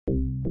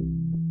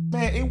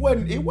Man,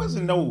 it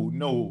wasn't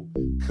no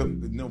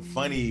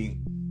funny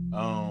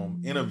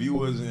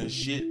interviewers and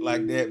shit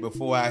like that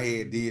before I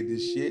had did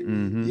this shit.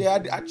 Mm-hmm.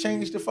 Yeah, I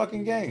changed the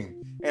fucking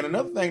game. And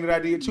another thing that I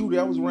did too,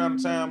 that was around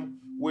the time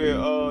where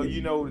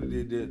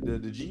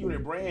the G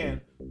Unit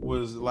brand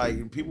was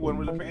like people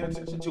wasn't really paying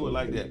attention to it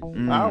like that.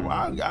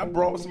 I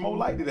brought some more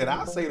light to that.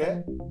 I say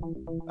that.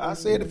 I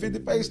said the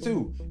 50 face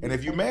too. And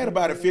if you're mad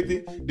about it,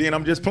 50, then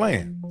I'm just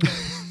playing.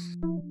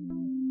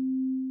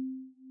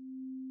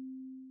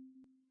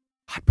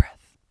 Hot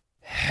breath.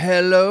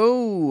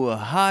 Hello,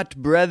 hot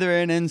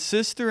brethren and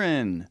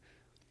sisterin.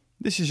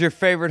 This is your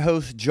favorite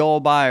host, Joel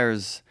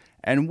Byers,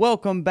 and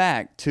welcome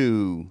back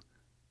to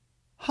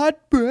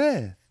Hot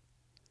Breath.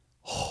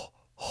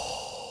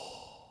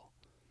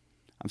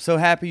 I'm so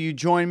happy you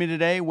joined me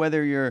today,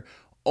 whether you're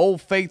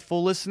old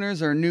faithful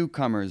listeners or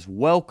newcomers.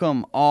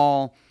 Welcome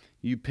all.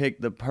 You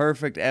picked the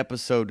perfect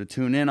episode to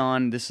tune in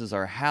on. This is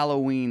our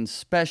Halloween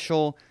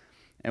special,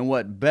 and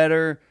what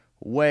better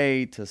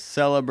way to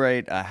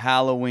celebrate a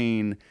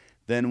Halloween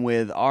than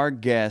with our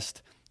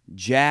guest,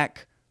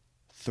 Jack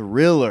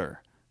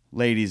Thriller,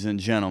 ladies and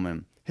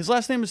gentlemen. His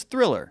last name is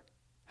Thriller.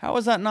 How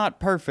is that not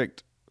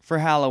perfect for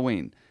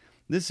Halloween?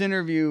 This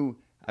interview,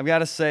 I've got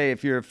to say,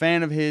 if you're a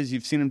fan of his,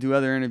 you've seen him do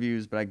other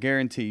interviews, but I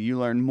guarantee you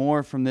learn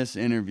more from this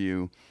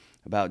interview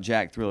about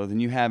Jack Thriller than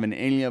you have in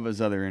any of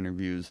his other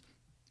interviews.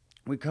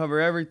 We cover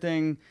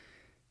everything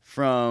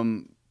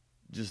from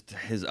just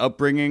his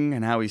upbringing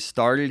and how he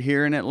started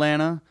here in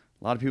Atlanta.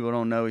 A lot of people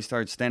don't know he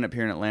started stand-up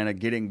here in Atlanta,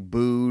 getting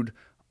booed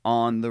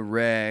on the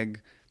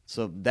reg.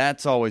 So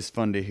that's always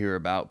fun to hear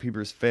about,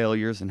 people's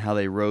failures and how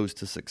they rose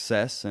to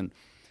success. And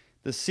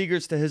the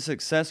secrets to his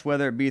success,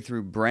 whether it be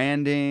through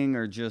branding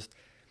or just,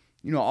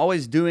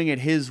 always doing it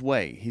his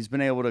way. He's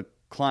been able to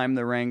climb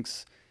the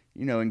ranks,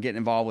 and get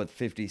involved with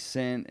 50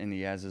 Cent, and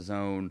he has his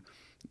own,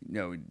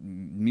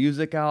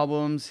 music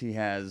albums. He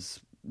has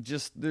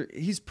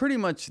he's pretty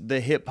much the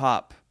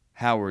hip-hop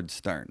Howard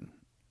Stern,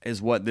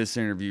 is what this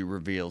interview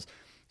reveals.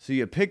 So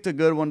you picked a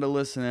good one to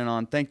listen in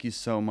on. Thank you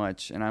so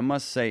much. And I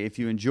must say, if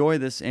you enjoy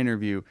this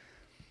interview,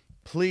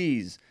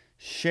 please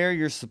share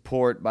your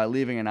support by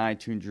leaving an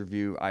iTunes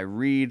review. I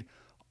read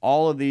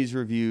all of these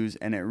reviews,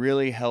 and it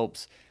really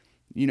helps.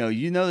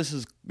 This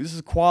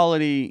is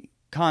quality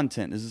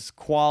content. This is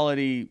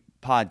quality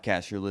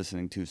podcast you're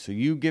listening to. So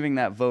you giving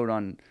that vote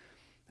on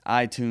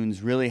iTunes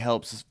really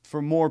helps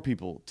for more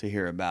people to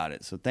hear about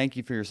it. So thank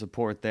you for your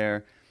support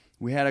there.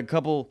 We had a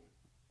couple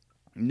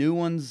new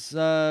ones,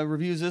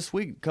 reviews this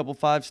week, a couple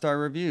 5-star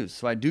reviews.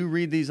 So I do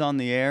read these on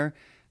the air.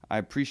 I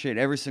appreciate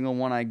every single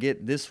one I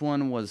get. This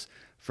one was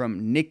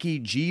from Nikki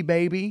G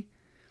Baby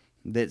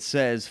that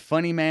says,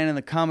 funny man in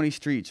the comedy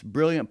streets,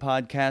 brilliant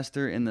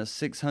podcaster in the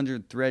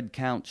 600 thread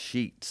count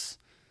sheets.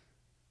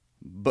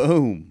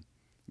 Boom.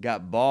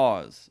 Got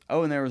bars.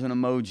 Oh, and there was an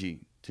emoji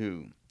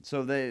too.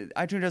 So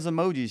iTunes has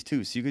emojis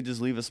too, so you could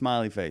just leave a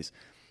smiley face.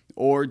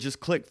 Or just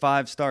click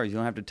 5 stars. You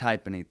don't have to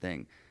type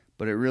anything.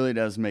 But it really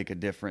does make a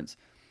difference.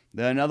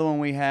 Another one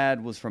we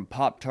had was from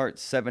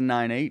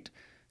Pop-Tart798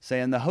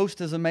 saying, the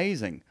host is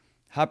amazing.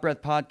 Hot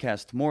Breath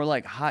Podcast, more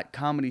like hot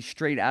comedy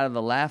straight out of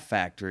the Laugh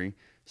Factory,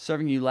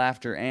 serving you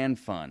laughter and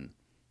fun.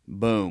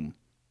 Boom.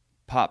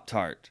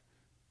 Pop-Tart.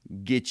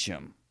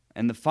 Getchem.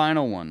 And the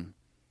final one,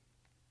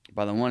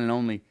 by the one and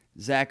only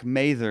Zach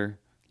Mather,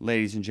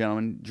 ladies and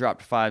gentlemen,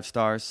 dropped 5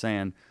 stars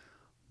saying,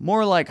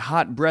 more like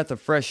hot breath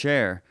of fresh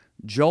air.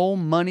 Joel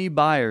Money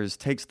Byers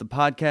takes the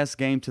podcast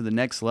game to the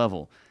next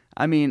level.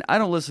 I mean, I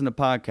don't listen to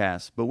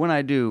podcasts, but when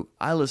I do,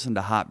 I listen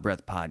to Hot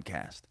Breath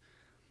Podcast.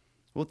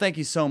 Well, thank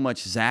you so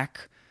much,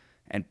 Zach,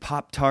 and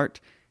Pop-Tart,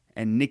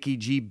 and Nikki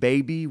G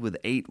Baby with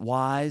 8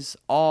 Ys,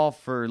 all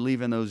for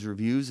leaving those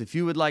reviews. If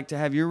you would like to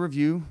have your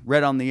review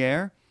read on the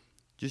air,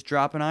 just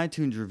drop an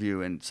iTunes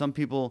review. And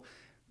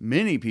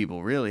many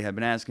people really have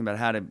been asking about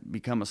how to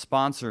become a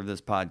sponsor of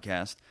this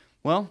podcast.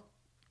 Well,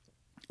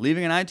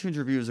 leaving an iTunes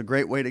review is a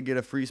great way to get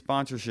a free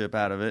sponsorship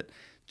out of it.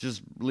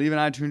 Just leave an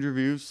iTunes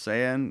review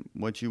saying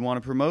what you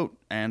want to promote,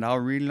 and I'll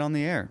read it on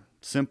the air.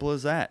 Simple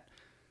as that.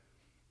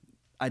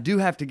 I do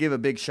have to give a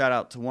big shout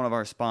out to one of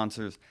our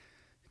sponsors,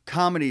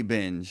 Comedy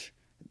Binge.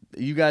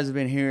 You guys have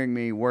been hearing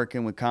me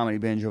working with Comedy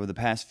Binge over the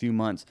past few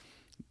months.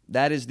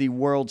 That is the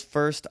world's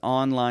first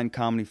online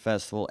comedy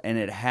festival, and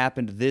it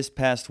happened this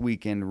past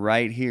weekend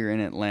right here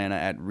in Atlanta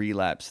at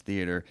Relapse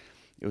Theater.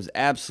 It was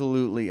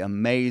absolutely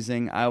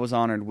amazing. I was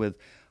honored with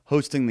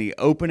hosting the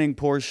opening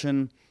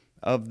portion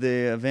of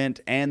the event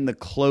and the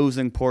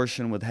closing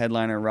portion with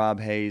headliner Rob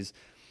Hayes.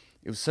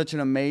 It was such an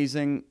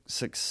amazing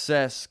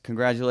success.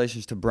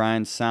 Congratulations to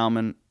Brian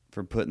Salmon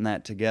for putting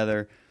that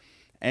together.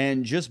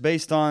 And just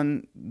based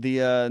on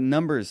the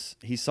numbers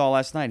he saw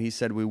last night, he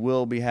said we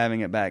will be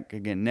having it back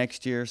again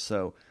next year.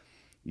 So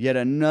yet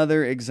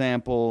another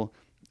example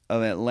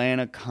of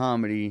Atlanta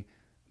comedy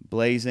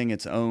blazing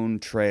its own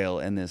trail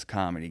in this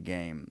comedy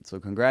game. So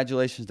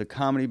congratulations to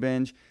Comedy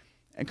Binge,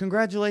 and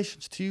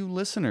congratulations to you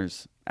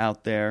listeners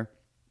out there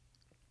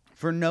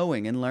for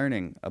knowing and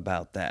learning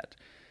about that.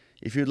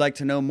 If you'd like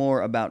to know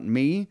more about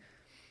me,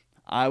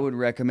 I would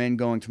recommend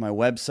going to my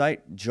website,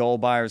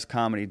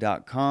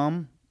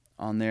 joelbyerscomedy.com.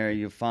 On there,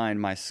 you'll find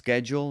my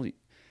schedule,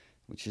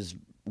 which is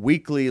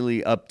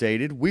weeklyly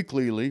updated.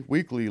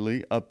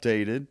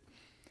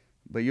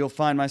 But you'll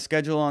find my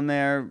schedule on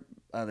there.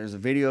 There's a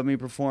video of me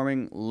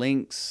performing,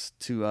 links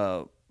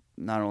to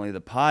not only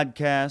the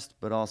podcast,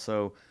 but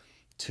also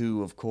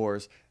to, of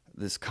course,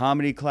 this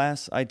comedy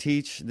class I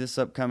teach this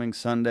upcoming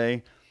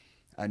Sunday.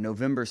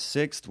 November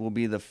 6th will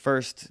be the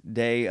first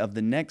day of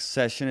the next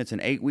session. It's an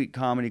 8-week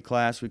comedy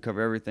class. We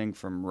cover everything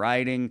from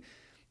writing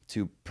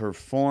to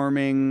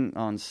performing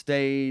on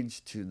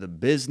stage to the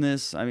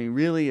business. I mean,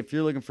 really, if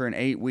you're looking for an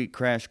 8-week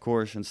crash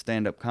course in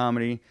stand-up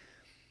comedy,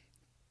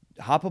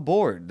 hop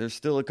aboard. There's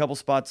still a couple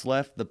spots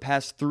left. The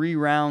past 3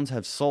 rounds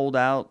have sold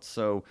out,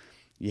 so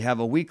you have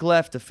a week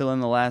left to fill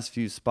in the last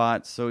few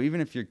spots. So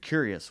even if you're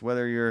curious,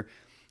 whether you're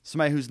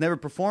somebody who's never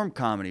performed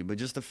comedy but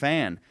just a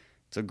fan,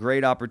 it's a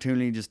great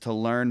opportunity just to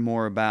learn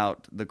more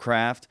about the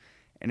craft.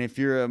 And if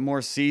you're a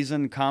more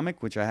seasoned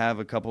comic, which I have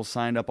a couple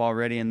signed up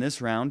already in this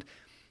round,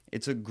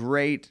 it's a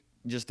great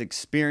just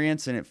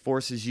experience, and it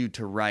forces you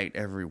to write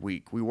every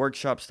week. We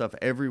workshop stuff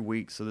every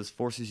week, so this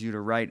forces you to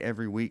write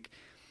every week.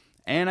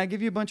 And I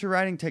give you a bunch of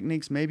writing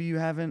techniques maybe you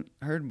haven't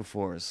heard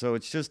before. So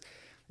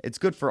it's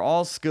good for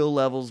all skill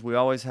levels. We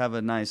always have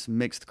a nice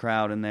mixed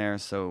crowd in there.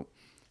 So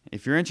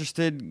if you're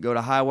interested, go to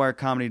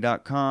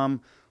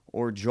highwirecomedy.com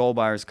or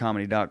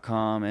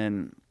joelbyerscomedy.com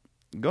and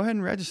go ahead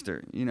and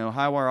register. You know,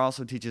 Highwire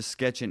also teaches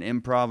sketch and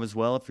improv as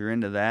well if you're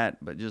into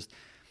that. But just,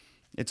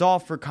 it's all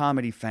for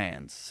comedy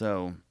fans.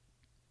 So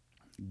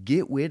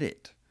get with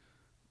it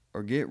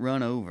or get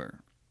run over.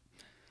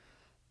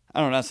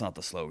 I don't know, that's not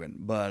the slogan,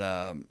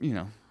 but, you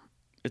know,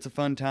 it's a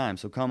fun time,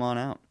 so come on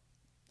out.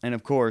 And,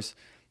 of course,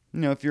 you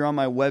know, if you're on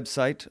my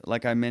website,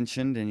 like I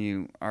mentioned, and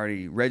you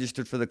already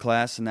registered for the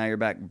class and now you're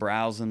back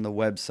browsing the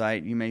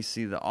website, you may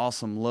see the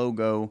awesome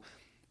logo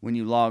when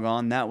you log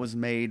on. That was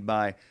made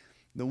by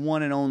the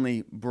one and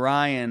only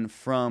Brian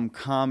from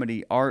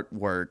Comedy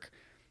Artwork.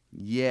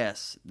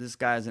 Yes, this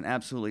guy is an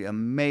absolutely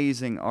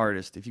amazing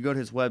artist. If you go to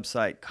his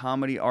website,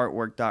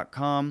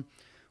 comedyartwork.com,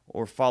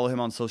 or follow him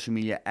on social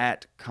media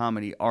at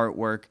Comedy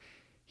Artwork,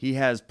 he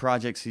has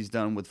projects he's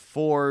done with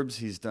Forbes,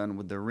 he's done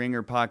with the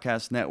Ringer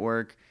Podcast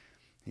Network,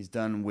 he's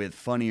done with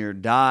Funny or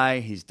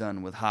Die, he's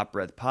done with Hot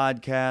Breath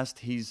Podcast,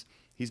 he's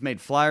made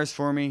flyers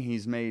for me,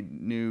 he's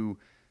made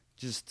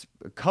just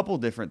a couple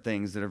different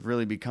things that have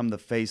really become the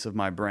face of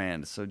my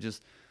brand. So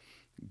just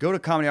go to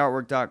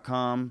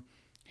comedyartwork.com,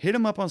 hit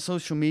him up on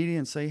social media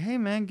and say, hey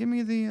man, give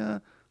me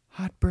the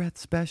Hot Breath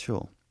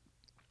special.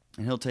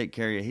 And he'll take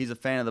care of you. He's a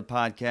fan of the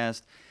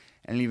podcast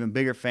and an even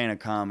bigger fan of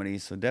comedy,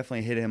 so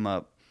definitely hit him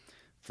up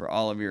for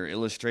all of your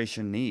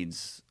illustration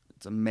needs.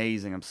 It's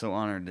amazing. I'm so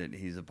honored that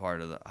he's a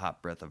part of the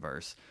Hot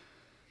Breathiverse.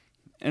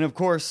 And of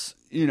course,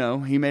 you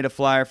know, he made a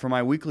flyer for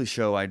my weekly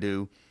show I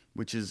do,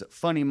 which is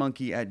Funny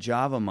Monkey at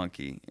Java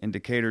Monkey in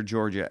Decatur,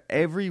 Georgia.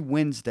 Every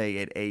Wednesday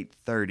at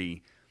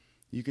 8:30,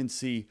 you can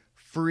see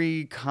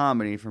free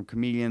comedy from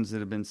comedians that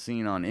have been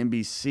seen on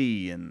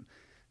NBC and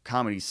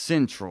Comedy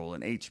Central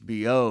and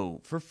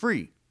HBO for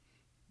free.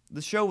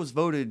 The show was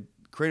voted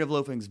Creative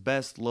Loafing's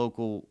best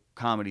local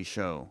comedy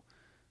show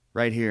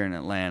right here in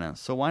Atlanta.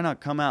 So why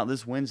not come out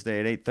this Wednesday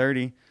at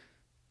 8:30,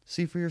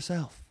 see for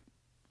yourself.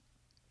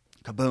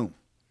 Kaboom.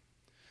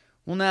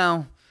 Well,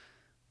 now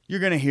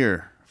you're going to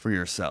hear for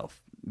yourself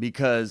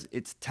because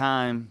it's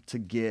time to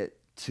get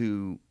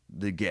to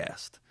the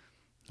guest.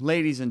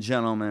 Ladies and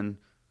gentlemen,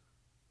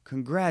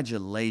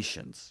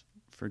 congratulations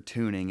for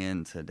tuning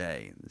in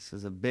today. This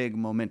is a big,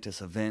 momentous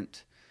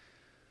event.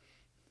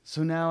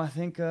 So now I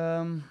think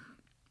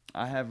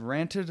I have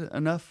ranted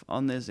enough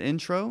on this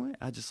intro.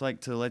 I'd just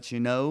like to let you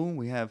know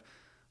we have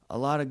a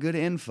lot of good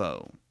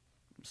info.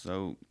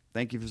 So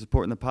thank you for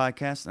supporting the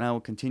podcast, and I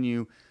will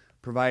continue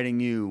providing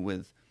you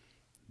with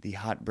the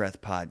Hot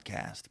Breath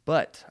Podcast.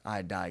 But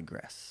I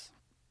digress.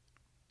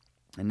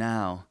 And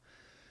now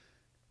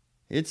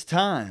it's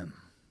time,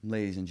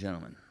 ladies and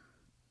gentlemen,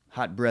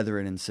 hot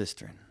brethren and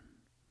sistren,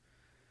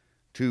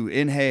 to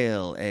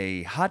inhale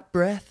a hot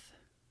breath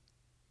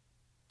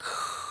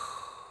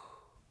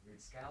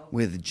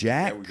with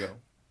Jack There we go.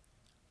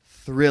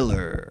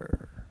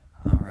 Thriller.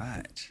 All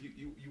right.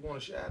 You want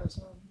a shot or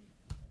something?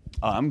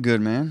 Oh, I'm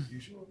good, man. You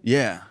sure?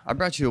 Yeah. I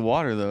brought you a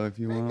water, though, if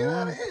you want Get out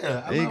one. of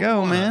here. There you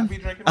go, man. I'll be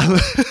drinking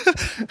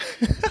water.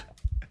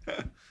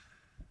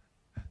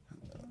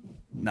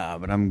 Nah,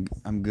 but I'm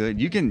good.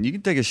 You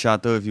can take a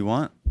shot, though, if you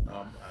want.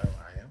 I am.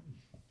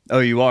 Oh,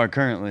 you are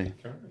currently.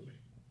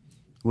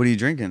 What are you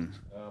drinking?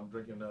 I'm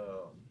drinking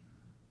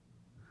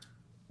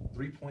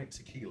 3 Point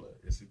Tequila.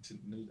 It's a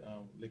new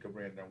liquor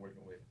brand that I'm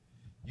working with.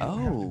 You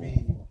don't have to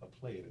be a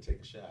player to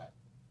take a shot.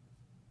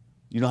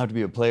 You don't have to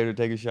be a player to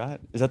take a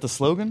shot? Is that the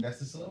slogan? That's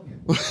the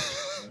slogan.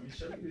 Let me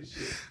show you this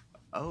shit.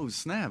 Oh,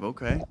 snap.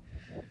 Okay.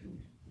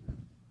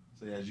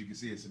 So as you can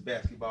see, it's a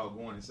basketball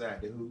going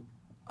inside the hoop.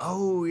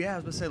 Oh, yeah. I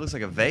was going to say it looks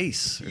like a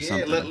vase or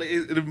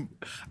something.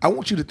 I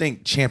want you to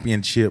think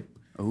championship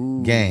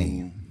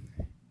game.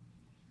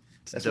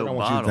 That's what I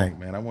want you to think,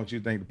 man. I want you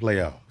to think the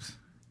playoffs.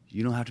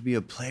 You don't have to be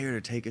a player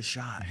to take a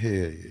shot. Hell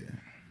yeah.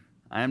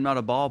 I am not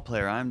a ball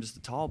player. I am just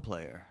a tall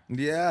player.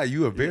 Yeah,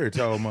 you a very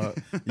tall You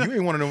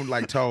ain't one of them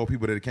like tall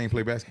people that can't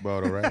play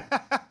basketball, though, right?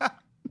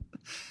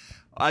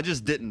 I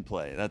just didn't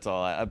play. That's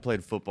all. I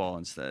played football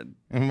instead.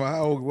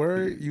 Wow,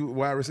 word? You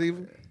wide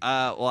receiver?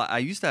 Well, I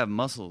used to have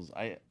muscles.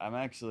 I'm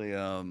actually.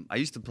 I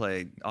used to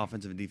play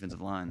offensive and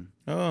defensive line.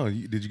 Oh,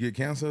 did you get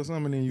cancer or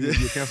something? And you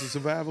get cancer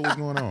survivor? What's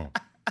going on?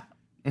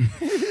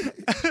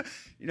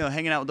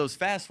 Hanging out with those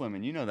fast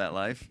women. You know that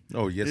life.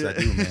 Oh, yes, I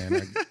do,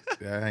 man.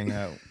 I hang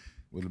out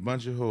with a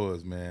bunch of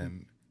whores,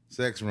 man.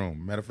 Sex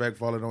Room. Matter of fact,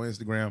 follow it on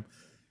Instagram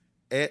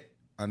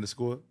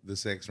 @_the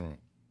sex room.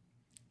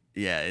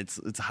 Yeah,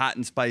 it's hot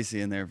and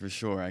spicy in there for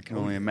sure. I can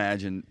only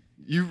imagine.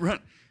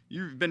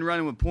 You've been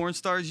running with porn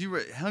stars. You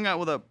hung out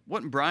with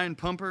wasn't Brian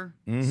Pumper?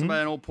 Mm-hmm.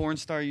 Somebody, an old porn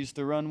star you used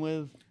to run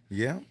with?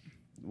 Yeah.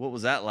 What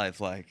was that life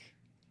like?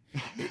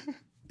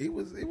 It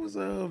was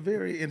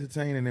very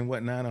entertaining and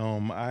whatnot.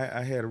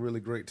 I had a really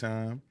great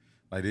time.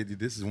 Like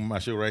this is my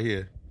show right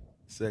here,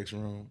 Sex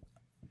Room.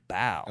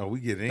 Bow. Oh, we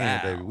get it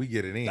in, baby. We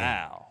get it in.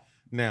 Bow.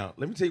 Now,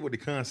 let me tell you what the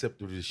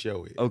concept of this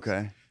show is.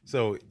 Okay.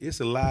 So it's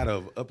a lot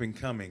of up and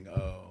coming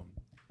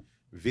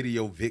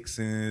video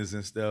vixens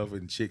and stuff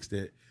and chicks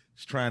that's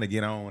trying to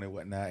get on and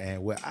whatnot.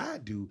 And what I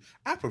do,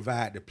 I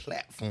provide the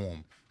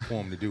platform for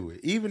them to do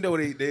it. Even though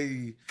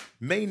they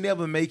may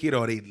never make it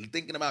or they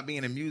thinking about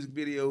being in music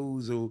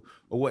videos or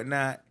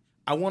whatnot,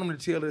 I want them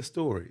to tell their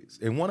stories.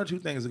 And one or two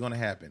things are going to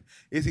happen.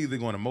 It's either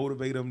going to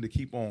motivate them to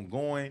keep on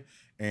going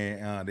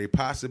and they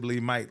possibly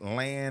might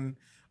land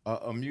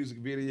a music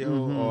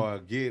video or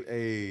get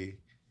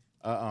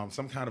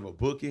some kind of a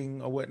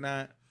booking or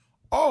whatnot.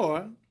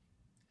 Or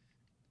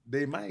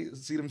they might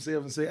see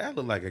themselves and say, I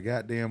look like a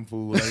goddamn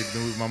fool, like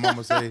my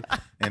mama say,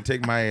 and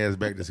take my ass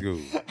back to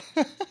school.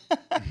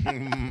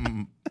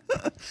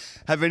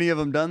 Have any of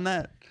them done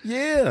that?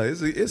 Yeah,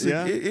 it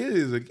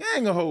is a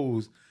gang of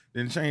hoes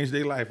that changed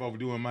their life off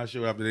doing my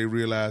show after they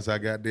realized how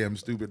goddamn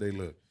stupid they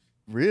look.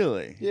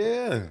 Really?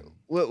 Yeah.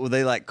 What, will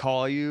they like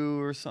call you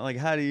or something? Like,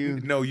 how do you?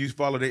 No, you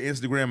follow their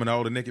Instagram and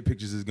all the naked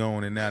pictures is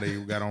gone, and now they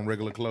got on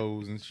regular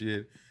clothes and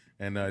shit,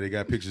 and they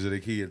got pictures of their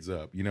kids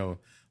up.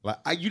 Like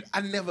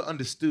I never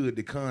understood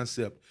the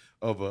concept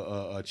of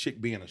a chick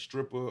being a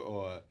stripper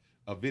or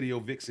a video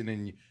vixen,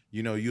 and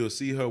you'll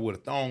see her with a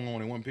thong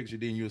on in one picture,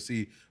 then you'll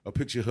see a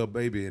picture of her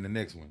baby in the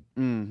next one.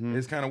 Mm-hmm.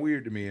 It's kind of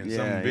weird to me, and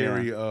something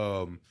very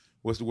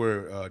what's the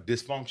word,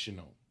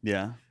 dysfunctional.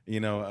 Yeah.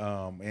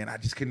 And I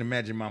just couldn't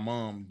imagine my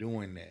mom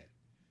doing that.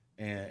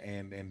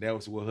 And that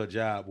was what her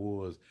job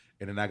was.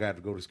 And then I got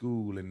to go to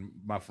school, and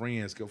my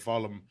friends could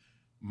follow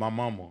my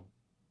mama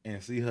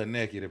and see her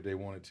naked if they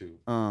wanted to.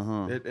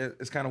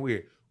 It's kind of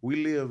weird. We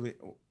live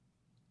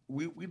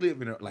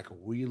in a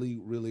really,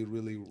 really,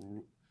 really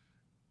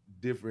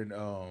different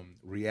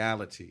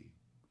reality.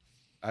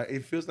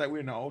 It feels like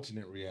we're in an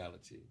alternate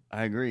reality.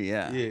 I agree.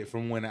 Yeah. Yeah,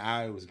 from when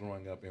I was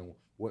growing up and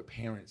what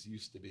parents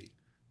used to be.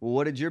 Well,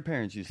 what did your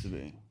parents used to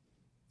be?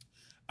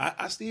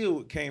 I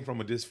still came from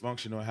a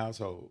dysfunctional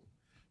household,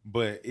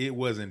 but it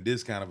wasn't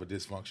this kind of a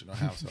dysfunctional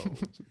household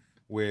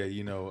where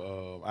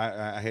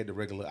I had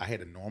I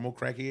had a normal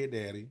crackhead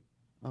daddy.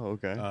 Oh,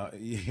 okay.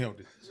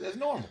 That's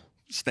normal.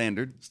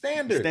 Standard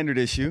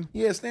issue.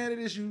 Yeah, standard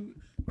issue.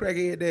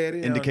 Crackhead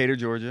daddy. In Decatur,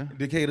 Georgia.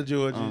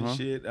 And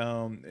shit.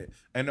 And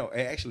no,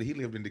 actually, he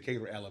lived in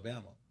Decatur,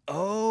 Alabama.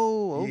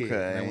 Oh, okay.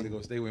 Yeah, and I went to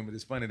go stay with him, but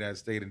it's funny that I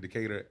stayed in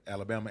Decatur,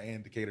 Alabama,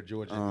 and Decatur,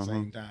 Georgia at the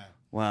same time.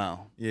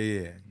 Wow.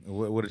 Yeah.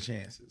 What are the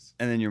chances?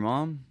 And then your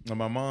mom?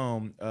 My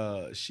mom,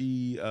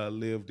 she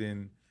lived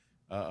in.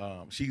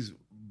 She's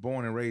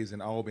born and raised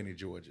in Albany,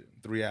 Georgia,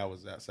 3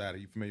 hours outside. Are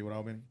you familiar with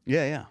Albany?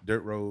 Yeah.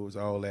 Dirt roads,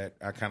 all that.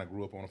 I kind of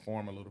grew up on a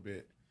farm a little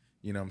bit.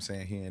 You know what I'm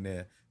saying, here and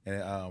there.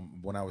 And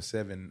when I was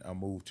 7, I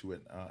moved to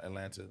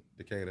Atlanta,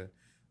 Decatur,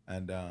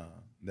 and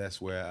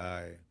that's where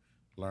I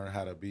learned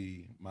how to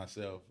be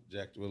myself,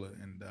 Jack Twiller.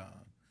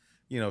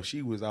 And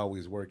she was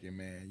always working,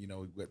 man.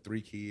 We've got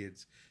 3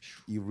 kids.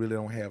 You really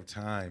don't have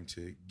time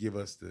to give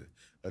us the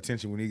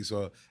attention we need.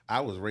 So I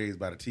was raised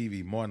by the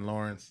TV, Martin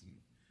Lawrence,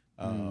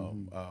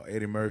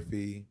 Eddie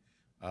Murphy,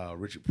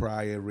 Richard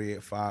Pryor,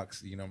 Red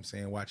Fox. You know what I'm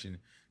saying? Watching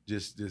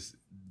just this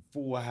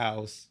Full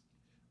House.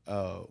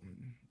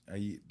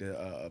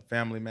 The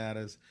Family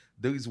Matters.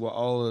 These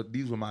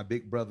were my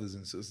big brothers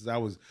and sisters. I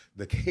was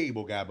the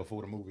cable guy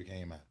before the movie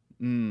came out.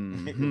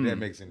 If that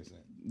makes any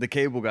sense. The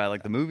cable guy,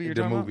 like the movie you're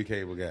talking about? The movie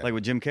cable guy. Like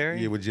with Jim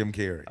Carrey? Yeah, with Jim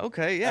Carrey.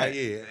 Okay, yeah.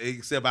 Yeah,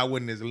 except I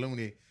wasn't as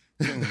loony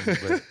tunes,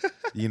 but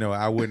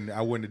I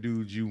wasn't the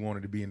dude you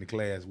wanted to be in the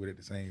class with at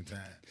the same time.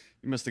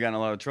 You must have gotten in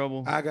a lot of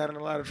trouble. I got in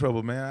a lot of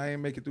trouble, man. I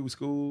ain't make it through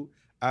school.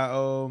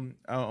 In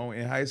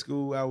high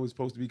school, I was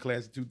supposed to be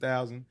class of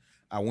 2000.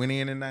 I went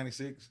in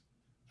 96.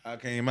 I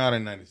came out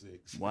in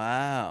 96.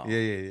 Wow.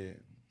 Yeah.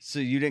 So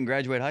you didn't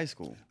graduate high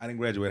school? I didn't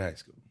graduate high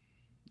school.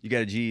 You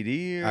got a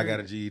GED? Or? I got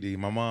a GED.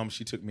 My mom,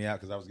 she took me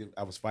out because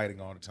I was fighting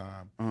all the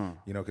time.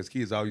 Because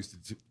kids always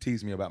used to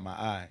tease me about my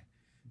eye.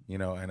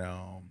 I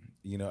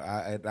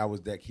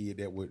was that kid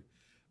that would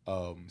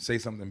say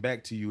something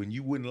back to you, and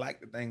you wouldn't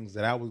like the things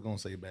that I was gonna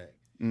say back.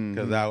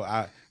 because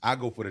I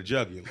go for the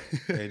jugular,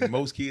 and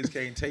most kids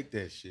can't take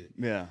that shit.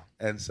 Yeah.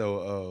 And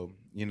so,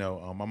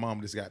 my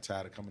mom just got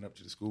tired of coming up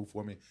to the school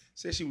for me.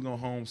 Said she was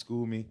gonna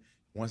homeschool me.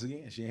 Once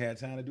again, she ain't had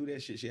time to do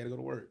that shit. She had to go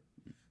to work.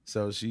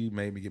 So she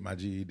made me get my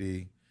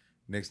GED.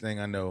 Next thing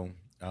I know,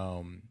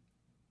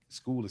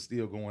 school is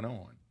still going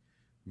on.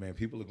 Man,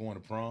 people are going to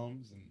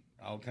proms and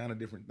all kind of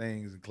different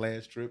things and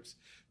class trips,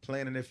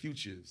 planning their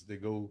futures. They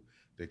go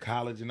to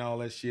college and all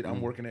that shit.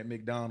 I'm working at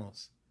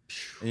McDonald's,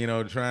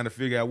 trying to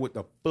figure out what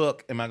the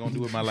fuck am I going to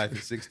do with my life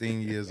at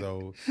 16 years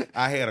old.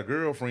 I had a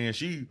girlfriend.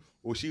 She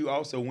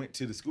also went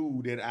to the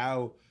school that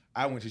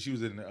I went to. She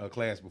was in a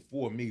class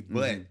before me,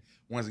 but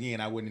once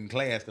again, I wasn't in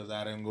class because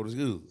I didn't go to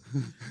school.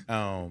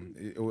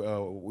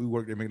 We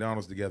worked at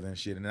McDonald's together and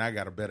shit, and then I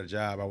got a better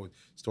job. I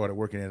started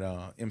working at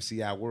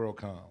MCI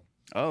WorldCom.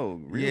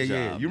 Oh, real job.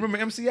 Yeah. You remember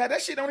MCI?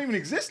 That shit don't even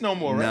exist no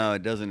more, right? No,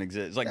 it doesn't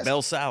exist. It's like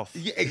Bell South.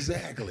 Yeah,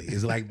 exactly.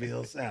 It's like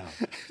Bell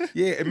South.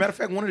 Yeah, as a matter of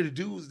fact, one of the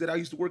dudes that I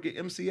used to work at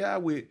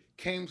MCI with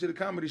came to the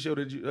comedy show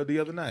the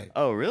other night.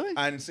 Oh, really?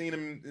 I hadn't seen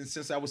him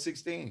since I was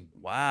 16.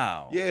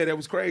 Wow. Yeah, that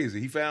was crazy.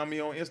 He found me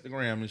on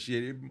Instagram and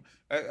shit.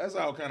 That's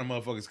all kind of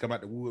motherfuckers come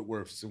out the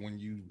woodwork when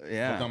you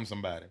become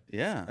somebody.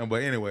 Yeah.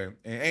 But anyway,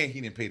 and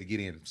he didn't pay to get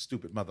in,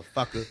 stupid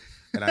motherfucker.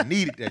 And I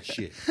needed that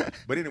shit.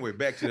 But anyway,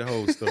 back to the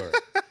whole story.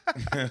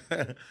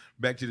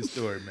 Back to the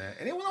story, man.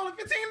 And it was only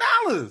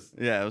 $15.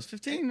 Yeah, it was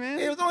 15, man.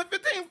 It was only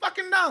 $15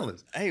 fucking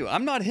dollars. Hey,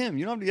 I'm not him.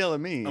 You don't have to yell at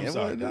me. I'm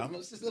sorry, dog. I'm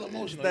just a little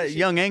emotional. That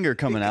young anger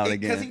coming out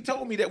again. Because he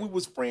told me that we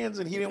was friends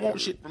and he didn't want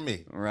shit from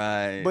me.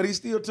 Right. But he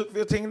still took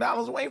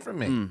 $15 away from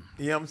me. You know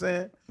what I'm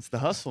saying? It's the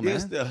hustle, man.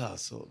 It's the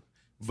hustle.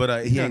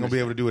 But he ain't gonna be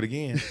able to do it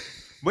again.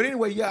 But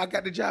anyway, I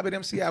got the job at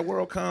MCI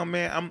WorldCom,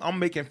 man. I'm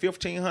making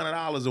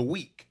 $1,500 a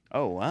week.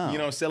 Oh,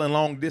 wow. Selling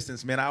long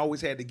distance, man. I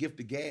always had to gift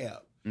the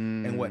gab.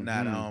 And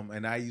whatnot.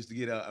 And I used to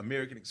get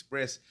American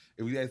Express.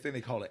 It was that thing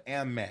they call it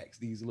Amex.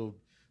 These little,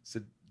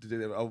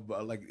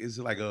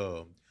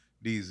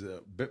 these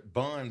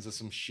bonds or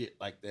some shit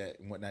like that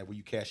and whatnot. Where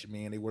you cash them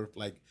in, they worth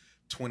like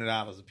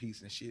 $20 a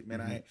piece and shit.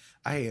 Man,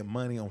 I had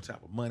money on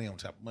top of money on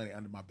top of money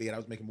under my bed. I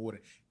was making more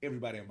than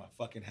everybody in my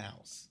fucking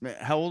house. Man,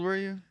 how old were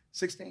you?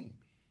 16.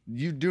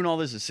 You doing all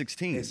this at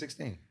 16? Yeah,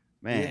 16.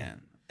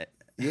 Man.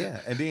 Yeah.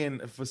 And then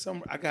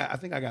I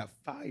think I got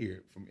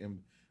fired from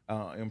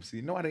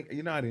MC. No, I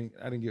didn't. I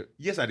didn't get.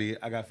 Yes, I did.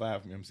 I got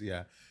fired from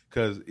MCI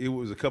because it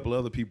was a couple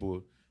other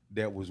people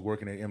that was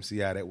working at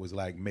MCI that was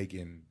like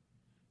making,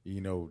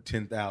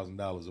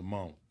 $10,000 a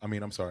month. I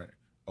mean, I'm sorry,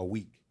 a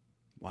week.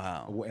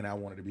 Wow. And I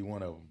wanted to be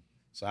one of them,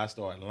 so I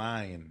started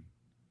lying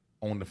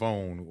on the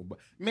phone.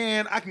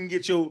 Man, I can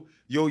get your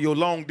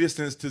long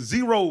distance to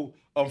 $0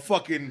 a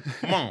fucking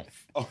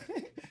month.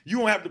 You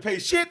don't have to pay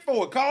shit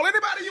for it. Call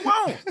anybody you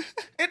want.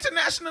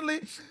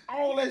 Internationally,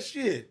 all that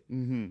shit.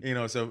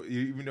 So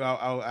even though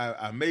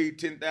I made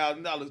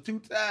 $10,000 2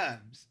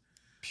 times,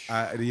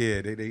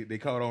 they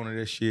caught on to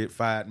that shit,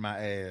 fired my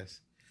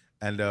ass,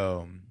 and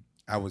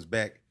I was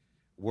back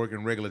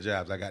working regular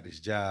jobs. I got this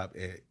job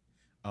at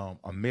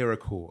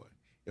AmeriCorps.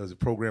 It was a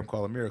program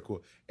called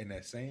AmeriCorps, and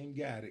that same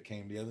guy that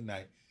came the other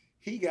night,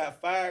 he got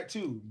fired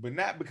too, but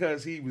not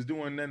because he was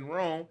doing nothing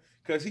wrong,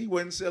 because he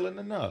wasn't selling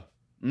enough.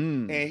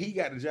 And he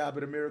got the job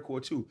at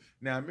AmeriCorps too.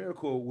 Now,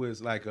 AmeriCorps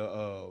was like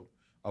a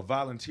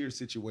volunteer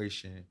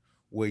situation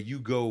where you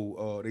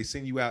go, they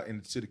send you out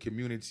into the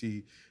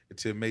community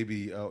to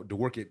maybe to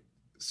work at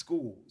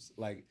schools,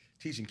 like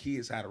teaching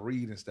kids how to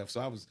read and stuff.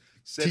 So I was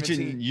 17.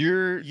 Teaching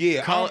your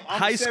I'm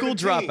high school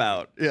 17.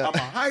 dropout. Yeah. I'm a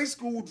high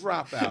school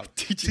dropout.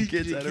 teaching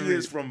kids how to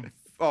read. From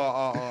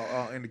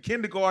in the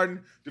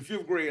kindergarten to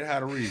 5th grade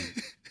how to read.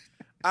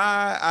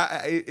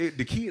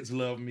 The kids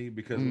love me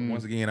because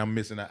once again I'm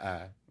missing an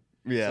eye.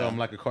 Yeah. So I'm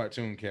like a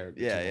cartoon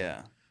character.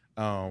 Yeah.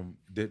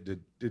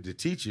 The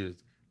teachers,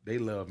 they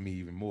love me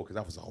even more because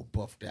I was all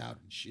buffed out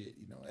and shit,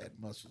 I had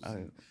muscles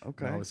and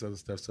all this other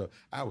stuff. So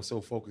I was so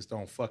focused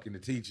on fucking the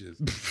teachers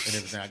and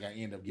everything. I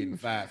ended up getting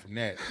fired from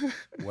that.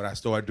 What I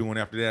started doing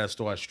after that, I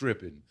started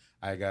stripping.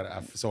 I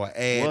saw an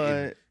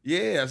ad.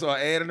 I saw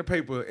an ad in the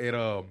paper at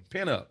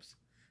Pinups.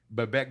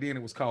 But back then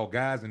it was called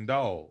Guys and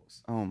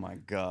Dolls. Oh my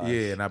God.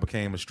 Yeah, and I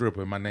became a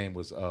stripper. My name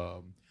was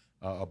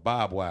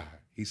Bob Wire.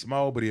 He's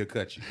small, but he'll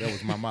cut you. That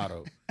was my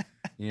motto.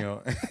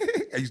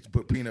 I used to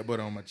put peanut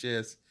butter on my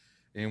chest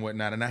and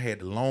whatnot, and I had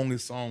the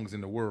longest songs in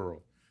the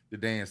world to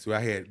dance to. I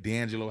had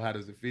D'Angelo, How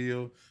Does It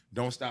Feel?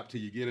 Don't Stop Till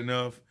You Get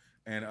Enough,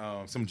 and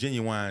some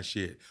genuine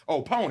shit.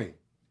 Oh, Pony. Okay.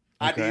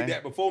 I did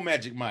that before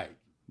Magic Mike.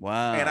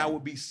 Wow. And I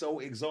would be so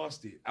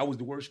exhausted. I was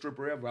the worst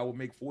stripper ever. I would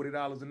make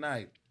 $40 a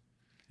night.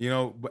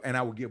 And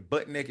I would get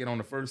butt naked on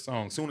the first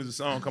song. As soon as the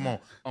song come on,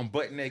 I'm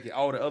butt naked.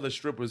 All the other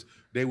strippers,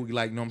 they would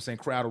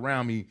crowd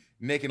around me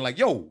naked like,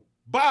 yo,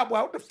 Bob,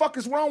 what the fuck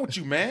is wrong with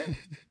you, man?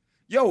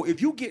 Yo,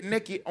 if you get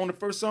naked on the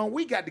first song,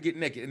 we got to get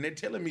naked. And they're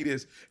telling me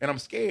this, and I'm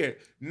scared,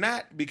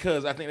 not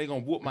because I think they're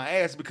going to whoop my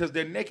ass, because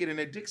they're naked and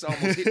their dicks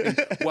almost hit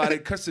me while they're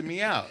cussing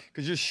me out.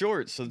 Because you're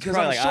short, so it's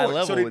probably probably like eye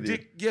level so the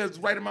dick, it's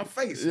right in my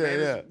face, man.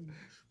 It's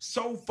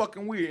so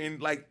fucking weird. And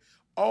like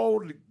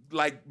all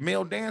like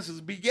male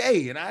dancers be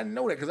gay, and I didn't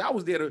know that because I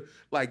was there to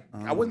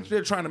I wasn't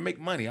there trying to make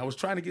money. I was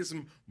trying to get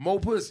some more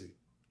pussy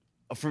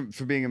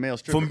For being a male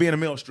stripper. from being a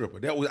male stripper.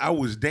 I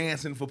was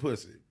dancing for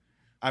pussy.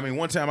 I mean,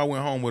 one time I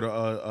went home with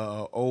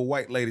a old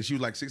white lady. She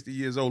was like 60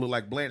 years old, looked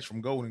like Blanche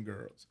from Golden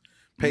Girls.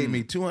 Paid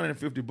me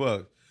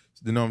 $250.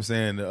 You know what I'm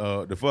saying?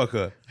 To fuck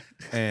her,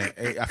 and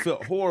I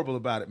felt horrible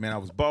about it, man. I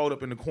was balled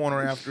up in the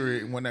corner after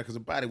it and whatnot because her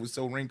body was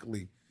so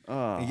wrinkly.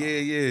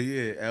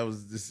 Yeah. I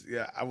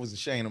was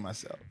ashamed of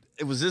myself.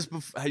 Was this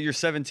before you're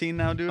 17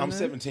 now, dude? I'm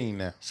 17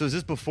 now. So is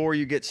this before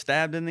you get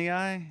stabbed in the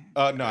eye?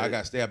 No, I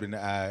got stabbed in the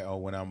eye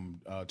when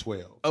I'm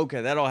 12.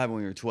 Okay, that all happened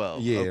when you were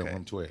 12. Yeah, okay. when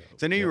I'm 12.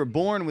 So I knew you were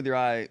born with your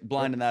eye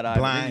blind in that eye,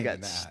 but then you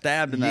got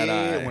stabbed in that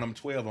eye. Yeah, when I'm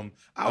 12, I'm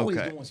always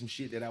doing some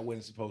shit that I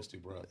wasn't supposed to,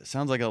 bro.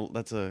 Sounds like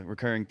that's a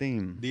recurring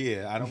theme.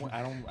 Yeah,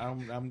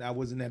 I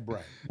wasn't that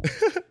bright.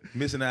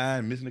 Missing an eye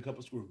and missing a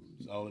couple screws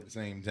all at the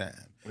same time.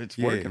 It's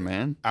working,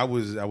 man. I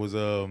was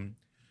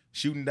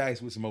shooting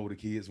dice with some older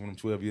kids when I'm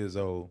 12 years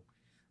old,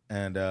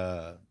 and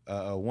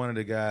one of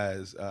the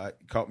guys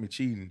caught me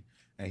cheating,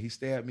 and he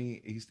stabbed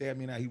me. He stabbed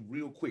me in the eye. He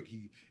real quick.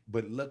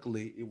 But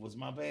luckily it was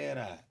my bad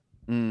eye.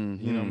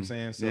 Mm-hmm. You know what I'm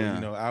saying? So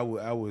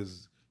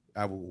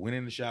I went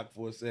into shock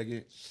for a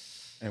second,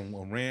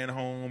 and ran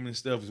home and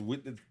stuff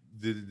with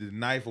the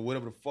knife or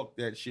whatever the fuck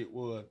that shit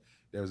was.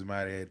 That was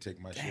my dad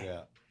taking my shit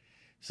out.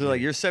 So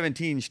like you're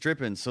 17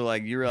 stripping, so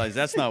like you realize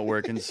that's not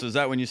working. So is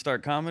that when you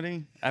start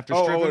comedy after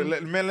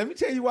stripping? Man, let me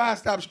tell you why I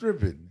stopped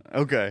stripping.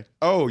 Okay.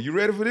 Oh, you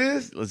ready for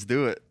this? Let's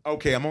do it.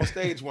 Okay, I'm on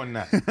stage one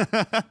night,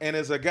 and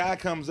as a guy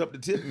comes up to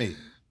tip me,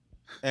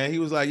 and he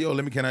was like, "Yo,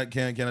 can I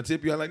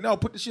tip you?" I'm like, "No,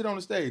 put the shit on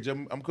the stage.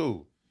 I'm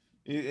cool."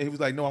 He was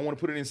like, "No, I want to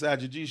put it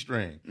inside your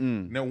G-string."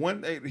 Now one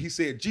day he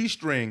said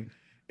G-string.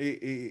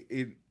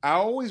 I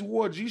always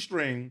wore a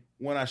G-string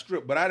when I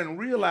stripped, but I didn't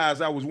realize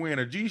I was wearing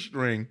a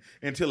G-string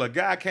until a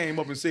guy came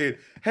up and said,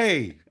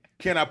 "Hey,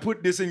 can I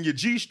put this in your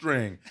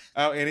G-string?"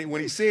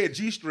 When he said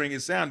G-string, it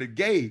sounded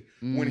gay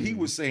when he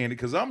was saying it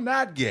because I'm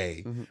not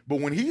gay. But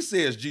when he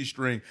says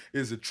G-string,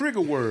 it's a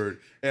trigger word,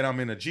 and I'm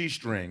in a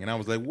G-string. And I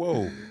was like,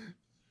 whoa,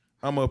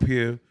 I'm up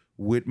here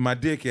with my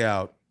dick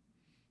out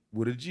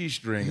with a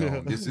G-string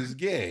on. This is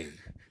gay.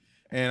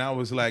 And I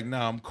was like,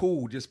 nah, I'm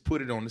cool. Just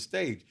put it on the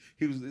stage.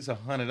 It's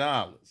 $100.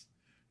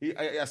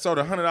 I saw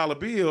the $100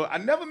 bill. I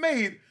never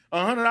made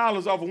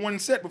 $100 off of one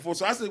set before.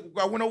 So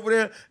I went over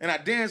there and I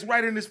danced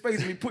right in his face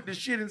and he put the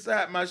shit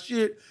inside my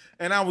shit.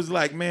 And I was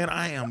like, man,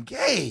 I am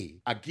gay.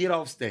 I get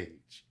off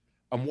stage.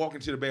 I'm walking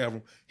to the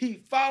bathroom.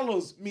 He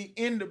follows me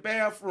in the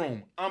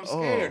bathroom. I'm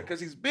scared because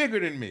he's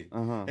bigger than me.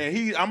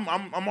 And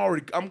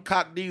I'm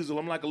cock diesel.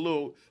 I'm like a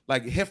little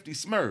hefty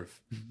Smurf.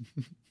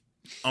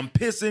 I'm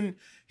pissing.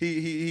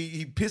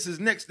 He pisses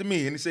next to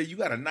me and he said, "You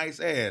got a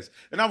nice ass."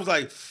 And I was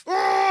like,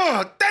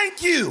 "Oh,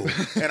 thank you."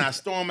 And I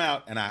storm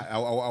out and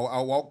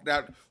I walked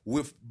out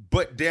with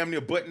damn near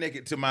butt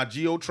naked to my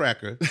Geo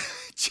Tracker,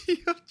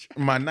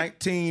 my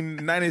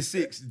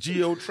 1996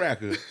 Geo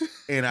Tracker,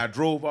 and I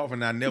drove off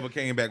and I never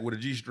came back with a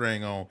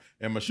G-string on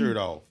and my shirt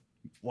off.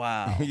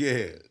 Wow.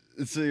 Yeah.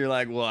 So you're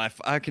like, well, if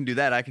I can do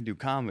that, I can do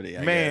comedy.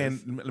 I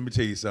guess. Let me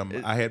tell you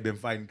something. I had been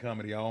fighting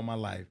comedy all my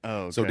life.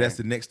 Oh, okay. So that's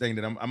the next thing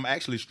that I'm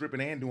actually stripping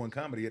and doing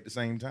comedy at the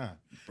same time.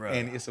 Bro.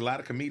 And it's a lot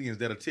of comedians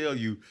that'll tell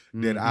you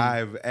that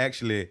I've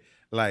actually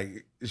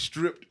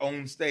stripped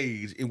on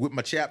stage and with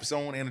my chaps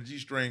on and a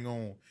G-string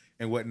on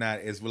and whatnot.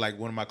 It's like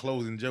one of my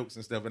closing jokes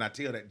and stuff. And I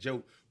tell that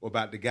joke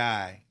about the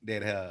guy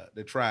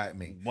that tried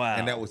me. Wow.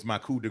 And that was my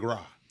coup de grace.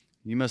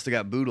 You must have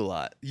got booed a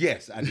lot.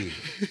 Yes, I did.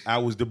 I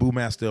was the boo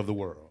master of the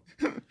world.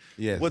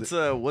 Yes.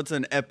 What's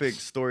an epic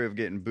story of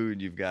getting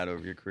booed you've got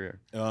over your career?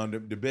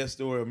 The best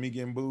story of me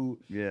getting booed,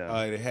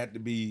 it had to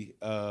be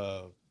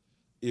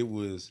it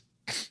was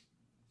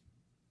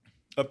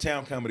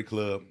Uptown Comedy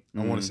Club.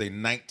 I want to say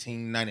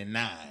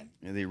 1999.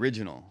 Yeah, the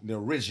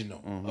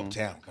original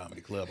Uptown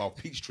Comedy Club off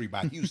Peachtree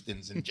by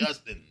Houston's and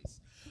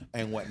Justin's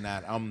and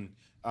whatnot.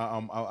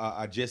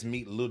 I just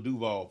meet Lil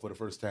Duval for the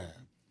first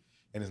time,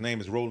 and his name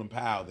is Roland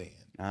Powell. Then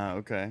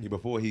okay,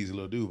 before he's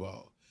Lil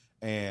Duval.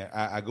 And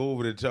I go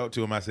over to talk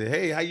to him. I say,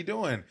 "Hey, how you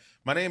doing?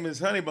 My name is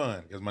Honey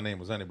Bun," because my name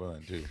was Honey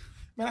Bun too.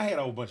 Man, I had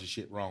a whole bunch of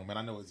shit wrong, man.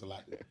 I know it's a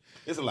lot.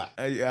 It's a lot.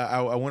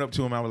 I went up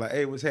to him. I was like,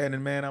 "Hey, what's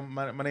happening, man?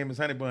 My name is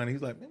Honey Bun."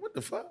 He's like, "Man, what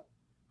the fuck?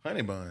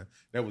 Honey Bun?"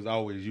 That was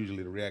always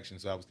usually the reaction,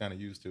 so I was kind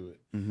of used to it.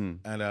 And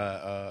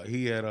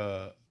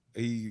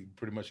he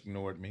pretty much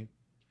ignored me,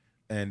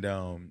 and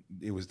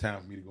it was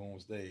time for me to go on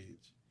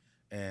stage.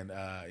 And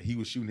he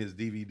was shooting his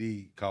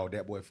DVD called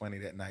That Boy Funny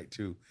that night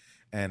too.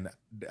 And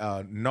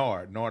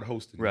Nard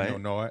hosted, right? You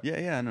know Nard?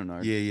 Yeah, I know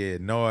Nard. Yeah.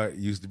 Nard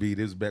used to be,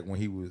 this was back when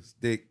he was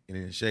thick and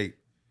in shape.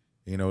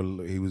 You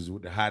know, he was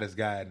the hottest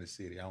guy in the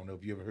city. I don't know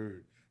if you ever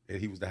heard that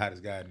he was the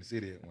hottest guy in the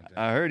city at one time.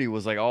 I heard he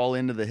was like all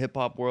into the hip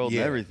hop world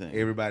and everything.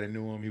 Everybody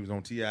knew him. He was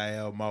on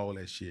TIL, all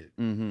that shit.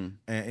 And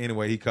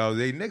anyway, he calls,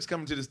 "Hey, next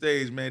coming to the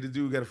stage, man, this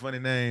dude got a funny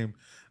name.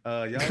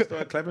 Y'all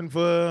start clapping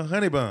for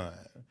Honey Bun."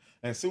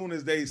 As soon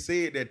as they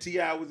said that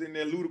T.I. was in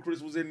there,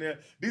 Ludacris was in there,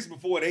 this is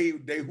before they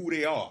who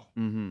they are.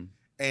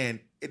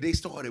 And they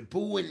started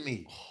booing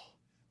me.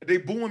 They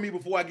booing me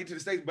before I get to the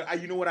stage.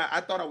 But you know what?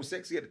 I thought I was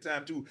sexy at the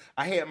time too.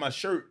 I had my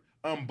shirt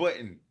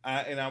unbuttoned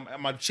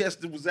and my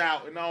chest was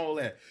out and all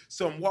that.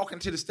 So I'm walking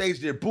to the stage.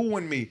 They're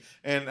booing me,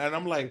 and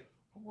I'm like,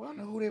 well, I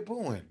know who they're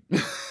booing.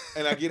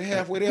 And I get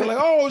halfway there, like,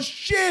 oh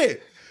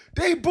shit,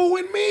 they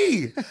booing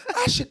me.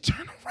 I should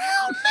turn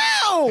around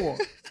now.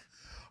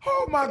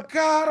 Oh my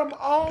God, I'm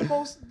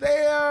almost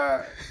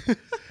there.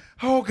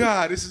 Oh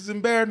God, this is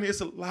embarrassing.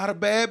 It's a lot of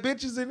bad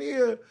bitches in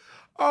here.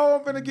 Oh,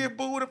 I'm gonna get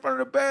booed in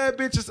front of the bad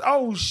bitches.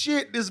 Oh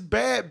shit, this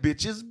bad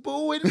bitch is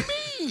booing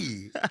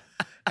me.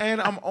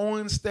 And I'm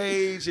on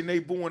stage and they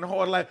booing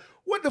hard like,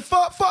 what the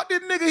fuck? Fuck this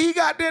nigga. He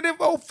got there, them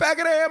old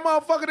faggot ass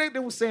motherfucker. They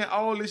was saying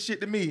all this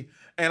shit to me.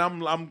 And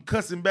I'm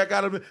cussing back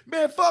out of it.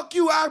 Man, fuck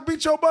you. I'll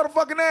beat your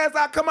motherfucking ass.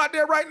 I'll come out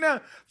there right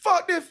now.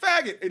 Fuck this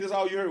faggot. And that's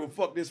all you heard was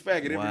fuck this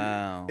faggot.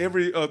 Wow.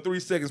 Every 3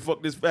 seconds,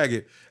 fuck this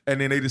faggot.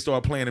 And then they just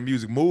start playing the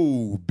music.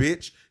 Move,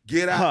 bitch.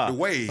 Get out the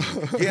way.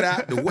 Get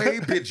out the way,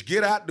 bitch.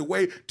 Get out the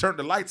way. Turn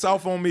the lights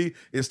off on me.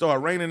 It started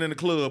raining in the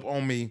club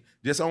on me.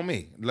 Just on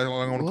me. Like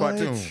on the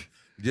cartoon.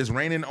 Just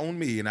raining on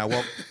me. And I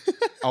walked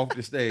off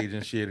the stage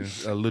and shit.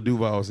 And Lil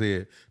Duval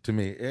said to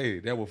me, hey,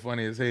 that was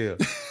funny as hell.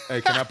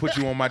 Hey, can I put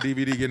you on my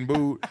DVD getting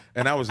booed?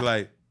 And I was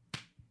like,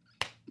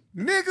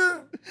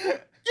 nigga, yeah,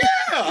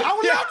 I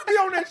would love to be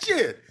on that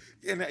shit.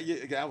 And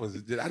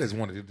I just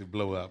wanted it to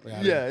blow up.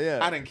 I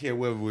didn't care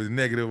whether it was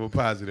negative or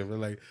positive. I was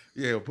like,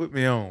 yeah, put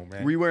me on,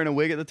 man. Were you wearing a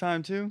wig at the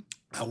time too?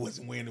 I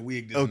wasn't wearing the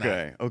wig this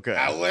night. Okay.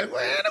 I wasn't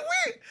wearing the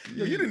wig.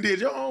 Yo, you done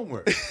did your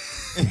homework.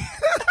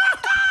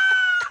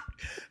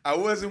 I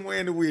wasn't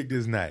wearing the wig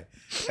this night.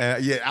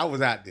 I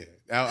was out there.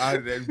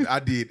 I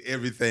did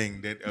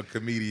everything that a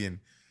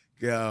comedian,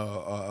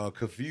 a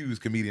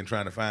confused comedian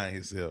trying to find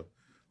himself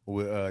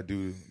would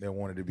do that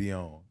wanted to be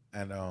on.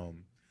 And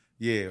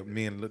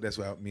that's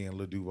why me and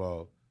Lil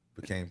Duval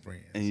became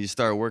friends. And you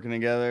started working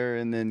together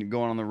and then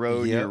going on the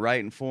road, you're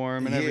writing for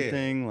him and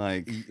everything?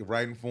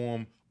 Writing for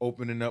him,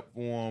 opening up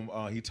for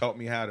him. He taught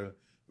me how to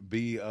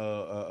be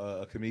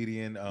a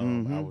comedian.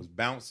 I was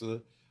bouncer.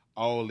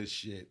 All this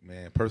shit,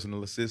 man.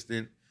 Personal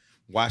assistant,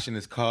 washing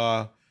his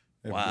car.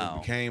 Wow.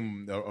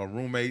 Became a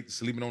roommate,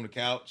 sleeping on the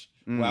couch.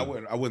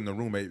 Well, I wasn't a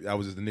roommate. I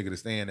was just the nigga to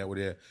stand that were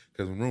there.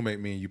 Because when roommate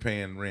mean you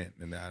paying rent,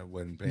 and I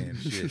wasn't paying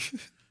shit.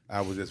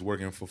 I was just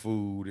working for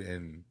food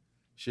and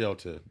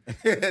shelter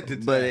at the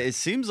time. But it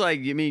seems like,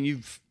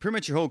 you've pretty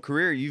much your whole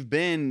career, you've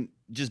been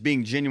just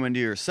being genuine to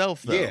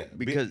yourself, though. Yeah,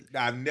 because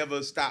I've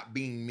never stopped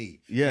being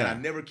me. Yeah. And I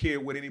never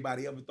cared what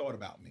anybody ever thought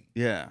about me.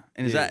 Yeah.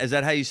 And is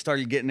that how you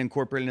started getting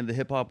incorporated into the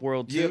hip hop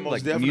world too? Yeah, most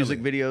like definitely.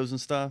 Music videos and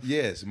stuff?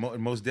 Yes,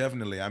 most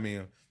definitely. I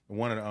mean,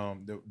 one of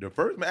the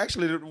first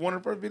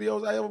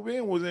videos I ever been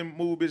in was in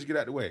Move Bitch Get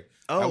Out the Way.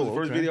 That was the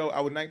first video. I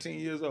was 19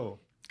 years old.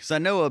 Because I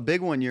know a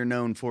big one you're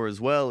known for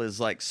as well is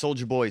like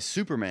Soulja Boy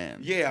Superman.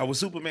 Yeah, I was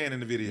Superman in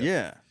the video.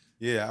 Yeah.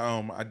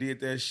 Yeah, I did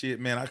that shit.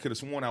 Man, I could have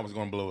sworn I was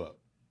going to blow up.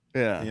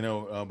 Yeah.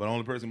 But the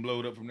only person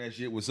blowed up from that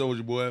shit was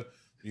Soulja Boy.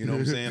 You know what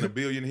I'm saying? $1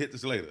 billion hit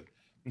this later.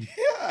 Yeah,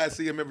 I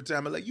see him every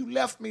time. I'm like, you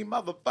left me,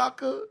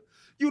 motherfucker.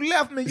 You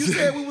left me. You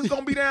said we was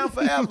going to be down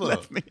forever. You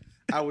left me.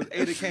 I was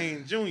Ada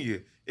Kane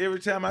Jr.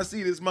 Every time I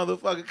see this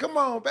motherfucker, come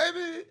on,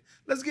 baby.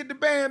 Let's get the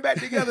band back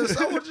together,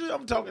 Soulja.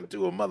 I'm talking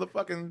to a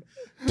motherfucking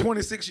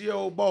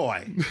 26-year-old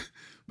boy.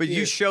 But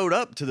you showed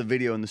up to the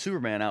video in the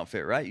Superman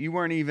outfit, right? You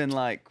weren't even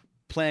like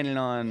planning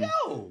on... Yo,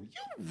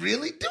 you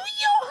really do?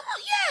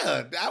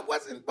 Yeah, I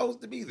wasn't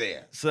supposed to be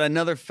there. So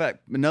another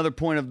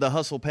point of the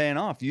hustle paying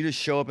off. You just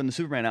show up in the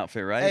Superman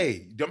outfit, right?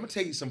 Hey, I'm going to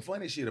tell you some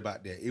funny shit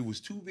about that. It was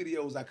 2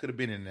 videos I could have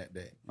been in that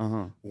day.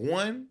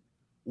 One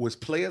was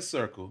Play a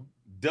Circle,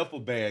 Duffel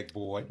Bag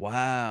Boy.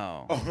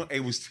 Wow.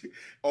 It was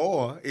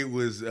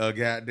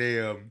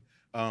goddamn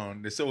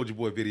the Soulja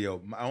Boy video.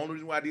 The only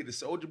reason why I did the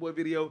Soulja Boy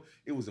video,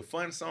 it was a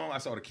fun song. I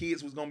saw the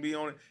kids was gonna be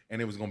on it, and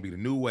it was gonna be the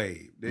new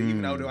wave.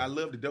 Even though I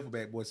love the Duffel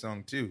Bag Boy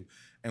song too,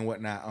 and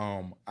whatnot.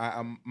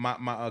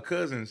 My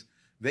cousins,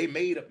 they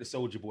made up the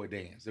Soulja Boy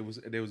dance.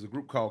 There was a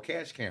group called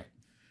Cash Camp.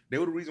 They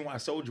were the reason why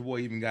Soulja Boy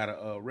even got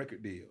a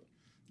record deal.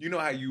 You know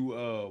how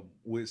you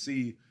would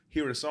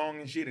hear a song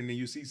and shit, and then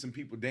you see some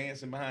people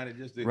dancing behind it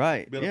just to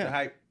build up the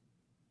hype.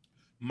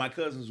 My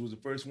cousins was the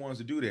first ones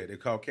to do that. They're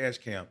called Cash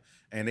Camp.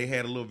 And they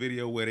had a little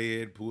video where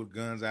they had pulled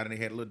guns out and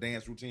they had a little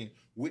dance routine,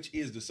 which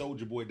is the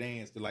Soulja Boy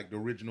dance, the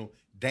original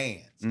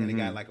dance. And they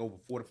got like over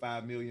 4 to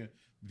 5 million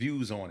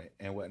views on it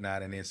and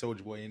whatnot. And then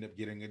Soulja Boy ended up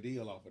getting a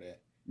deal off of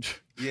that.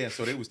 Yeah,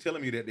 so they was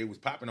telling me that they was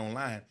popping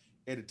online.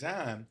 At the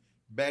time,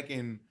 back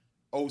in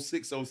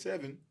 06,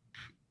 07,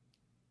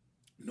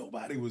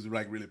 nobody was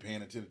like really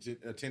paying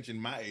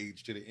attention my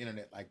age to the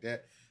internet like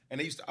that.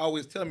 And they used to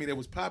always tell me they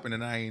was popping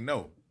and I ain't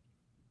know.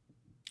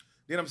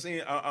 Then I'm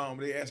saying,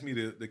 they asked me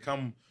to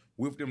come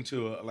with them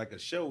to a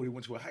show. They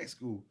went to a high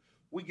school.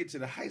 We get to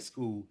the high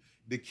school,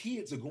 the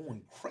kids are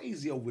going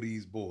crazy over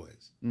these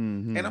boys.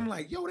 And I'm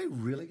like, yo, they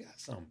really got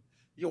something.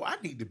 Yo, I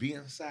need to be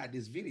inside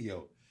this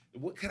video.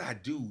 What could I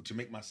do to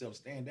make myself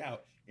stand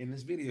out in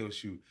this video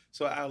shoot?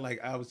 So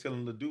I was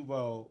telling Lil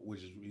Duval,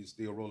 which is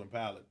still rolling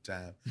pilot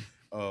time,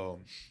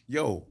 I'm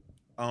gonna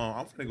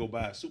go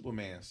buy a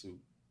Superman suit.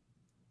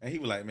 And he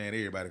was like, man,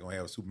 everybody gonna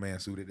have a Superman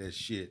suit at that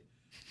shit.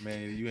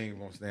 Man, you ain't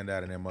gonna stand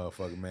out in that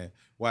motherfucker, man.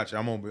 Watch,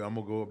 I'm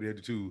gonna go up there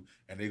too,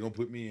 and they gonna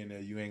put me in there.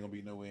 You ain't gonna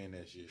be nowhere in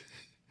that shit.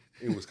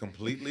 It was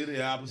completely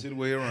the opposite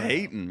way around.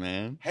 Hating,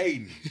 man.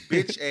 Hating,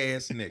 bitch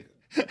ass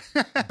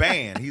nigga.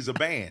 Ban. He's a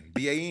ban.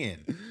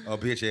 B-A-N. A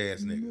bitch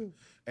ass nigga.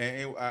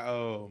 And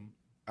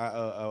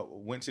I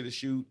went to the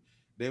shoot.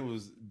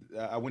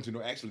 I went to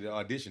the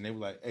audition. They were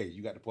like, "Hey,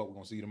 you got the part. We're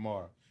gonna see you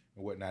tomorrow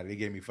and whatnot." They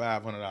gave me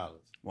 $500.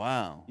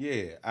 Wow.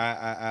 Yeah,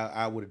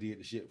 I would have did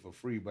the shit for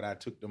free, but I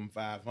took them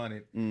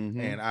 $500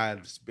 and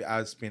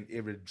I spent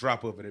every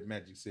drop of it at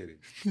Magic City.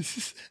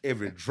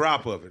 Every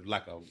drop of it,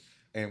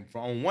 and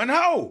on one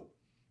hoe.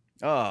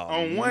 Oh,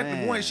 on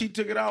man. one, she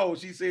took it all.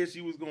 She said she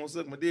was gonna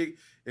suck my dick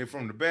and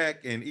from the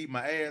back and eat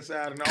my ass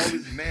out and all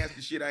this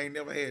nasty shit I ain't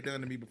never had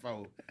done to me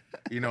before.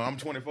 You know, I'm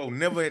 24.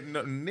 Never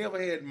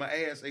had my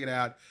ass ate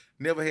out.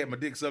 Never had my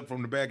dick sucked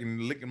from the back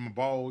and licking my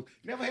balls.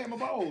 Never had my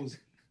balls.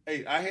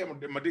 Hey, I had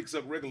my dick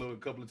sucked regular a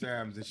couple of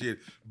times and shit,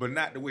 but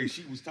not the way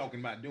she was talking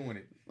about doing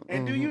it.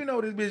 And do you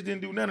know this bitch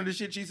didn't do none of the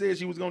shit she said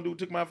she was gonna do?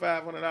 Took my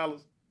 $500.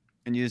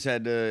 And you just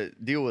had to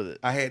deal with it.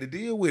 I had to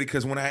deal with it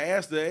because when I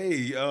asked her,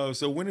 hey,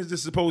 so when is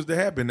this supposed to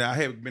happen? I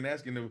have been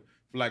asking her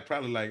for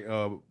probably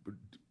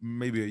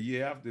maybe a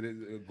year after this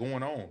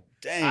going on.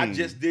 Dang. I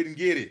just didn't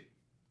get it.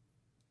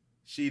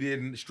 She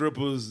didn't.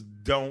 Strippers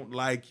don't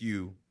like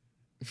you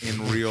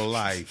in real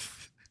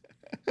life.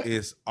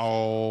 It's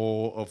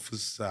all a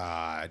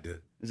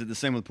facade. Is it the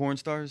same with porn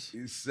stars?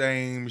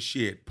 Same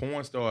shit.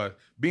 Porn stars,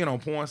 being on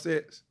porn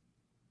sets,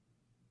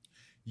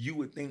 you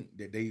would think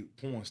that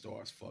porn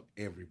stars fuck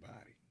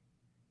everybody.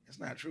 That's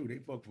not true. They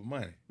fuck for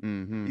money,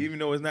 even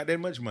though it's not that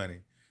much money.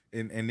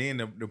 And then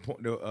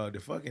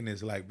the fucking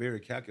is very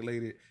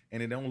calculated,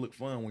 and it don't look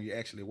fun when you're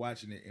actually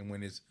watching it, and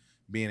when it's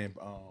being in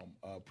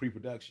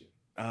pre-production.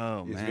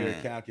 Oh, it's man. very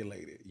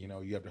calculated. You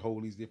know, you have to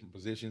hold these different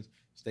positions,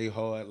 stay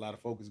hard. A lot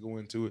of focus go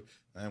into it.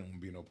 I don't want to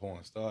be no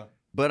porn star.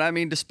 But I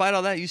mean, despite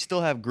all that, you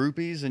still have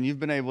groupies, and you've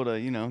been able to,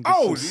 get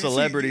some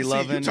celebrity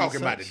loving. You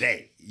talking about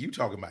today? You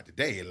talking about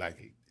today?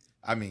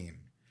 I mean,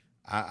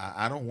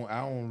 I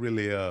don't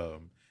really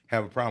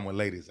have a problem with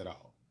ladies at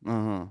all.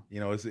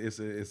 You know,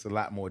 it's a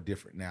lot more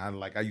different now.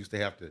 I used to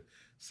have to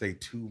say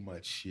too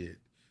much shit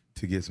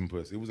to get some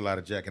pussy. It was a lot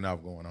of jacking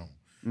off going on.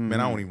 Man,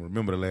 I don't even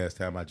remember the last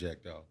time I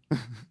jacked off.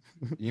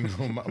 You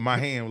know, my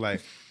hand was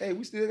like, "Hey,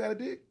 we still got a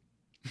dick."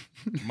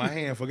 My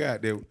hand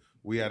forgot that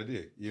we had a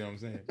dick. You know what I'm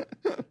saying?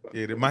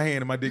 Yeah, my hand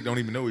and my dick don't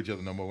even know each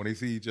other no more. When they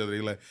see each other,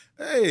 they like,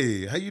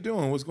 "Hey, how you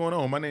doing? What's going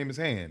on? My name is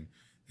Hand.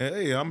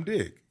 Hey, I'm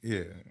Dick."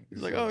 Yeah.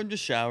 He's like, "Oh, I'm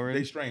just showering."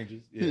 They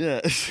strangers. Yeah.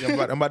 I'm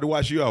about to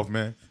wash you off,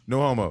 man. No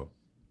homo.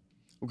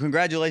 Well,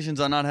 congratulations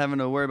on not having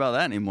to worry about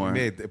that anymore.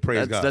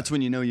 Praise God. That's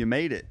when you know you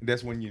made it.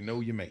 That's when you know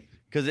you made it.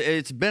 Because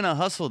it's been a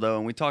hustle, though,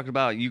 and we talked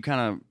about you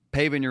kind of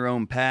paving your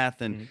own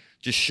path and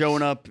just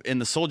showing up in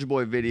the Soulja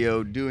Boy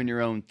video, doing your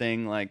own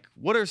thing. Like,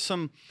 what are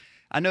some...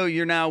 I know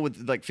you're now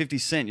with 50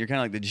 Cent. You're kind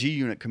of like the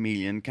G-Unit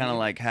comedian, kind of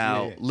like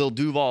how Lil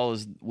Duval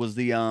was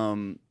the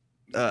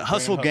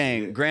Hustle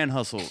Gang, Grand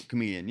Hustle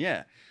comedian.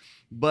 Yeah.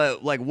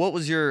 But, what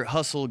was your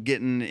hustle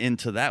getting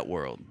into that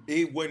world?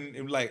 It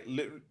wasn't,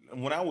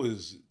 when I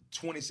was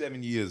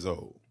 27 years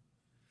old,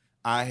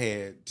 I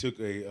had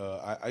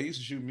I used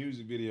to shoot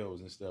music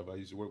videos and stuff. I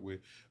used to work with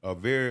a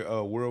very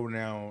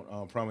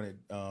world-renowned, prominent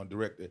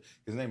director.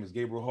 His name is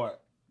Gabriel Hart,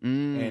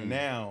 and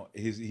now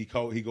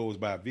he goes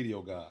by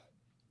Video God.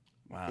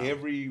 Wow!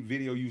 Every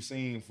video you've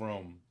seen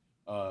from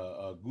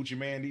Gucci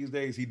Mane these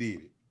days, he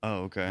did it.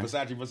 Oh, okay.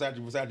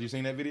 Versace. You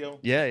seen that video?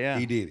 Yeah.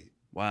 He did it.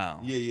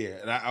 Wow.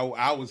 Yeah. And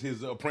I was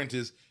his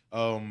apprentice.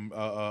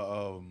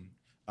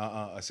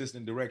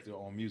 Assistant director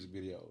on music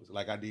videos.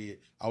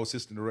 I was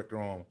assistant director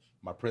on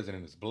My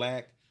President is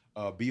Black,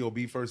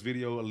 B.O.B. first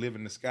video, Live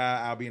in the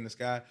Sky, I'll Be in the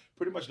Sky.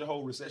 Pretty much the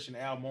whole Recession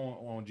album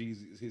on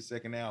Jeezy's, his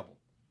second album.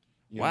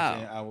 You know what I'm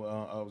saying? I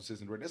was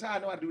assistant director. That's how I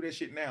know I do that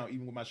shit now,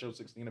 even with my show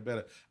 16 or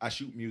Better. I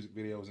shoot music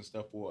videos and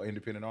stuff for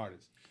independent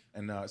artists.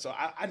 And so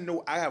I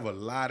know I have a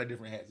lot of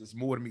different hats. It's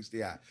more than meets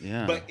the eye.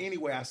 Yeah. But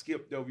anyway, I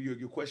skipped over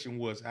your question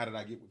was, how did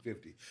I get with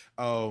 50?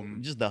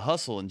 Just the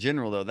hustle in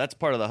general, though. That's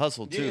part of the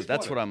hustle, too. Yeah,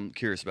 that's what I'm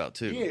curious about,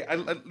 too.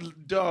 Yeah,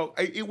 dog,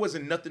 it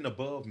wasn't nothing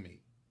above me.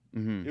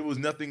 It was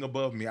nothing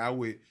above me. I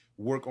would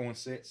work on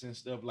sets and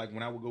stuff. Like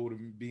when I would go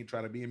to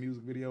try to be in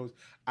music videos,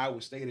 I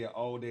would stay there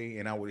all day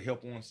and I would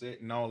help on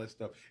set and all that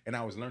stuff. And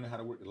I was learning how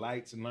to work the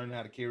lights and learning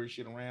how to carry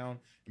shit around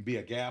and be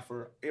a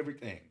gaffer,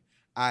 everything.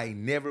 I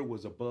never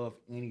was above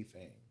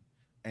anything.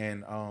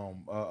 And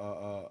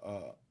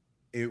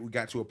it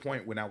got to a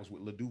point when I was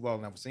with Lil Duval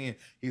and I was seeing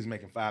he was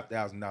making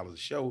 $5,000 a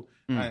show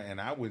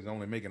and I was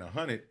only making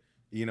 $100.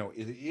 You know,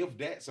 if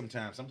that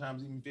sometimes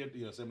even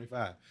 50 or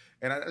 75.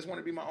 And I just want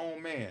to be my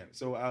own man.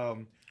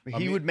 So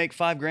he would make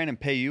 $5,000 and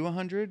pay you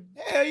 $100?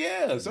 Hell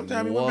yeah.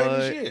 Sometimes he wouldn't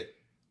pay me shit.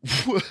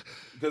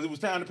 Because it was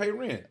time to pay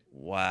rent.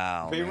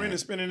 Wow. Pay rent and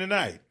spending the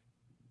night.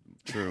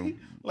 True.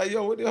 Like,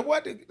 yo,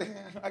 what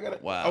I gotta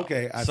wow.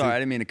 Okay. Sorry, I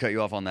didn't mean to cut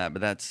you off on that, but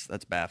that's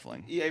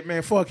baffling. Yeah,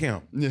 man, fuck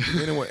him.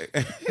 Anyway.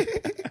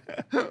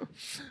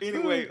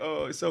 Anyway,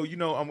 so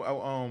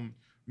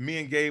me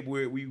and Gabe,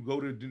 we go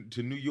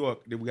to New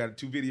York. Then we got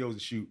 2 videos to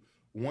shoot.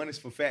 One is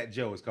for Fat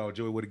Joe. It's called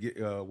Joey Where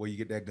You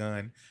Get That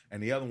Gun,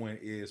 and the other one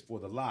is for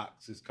the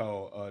Locks. It's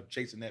called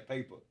Chasing That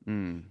Paper.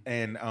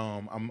 And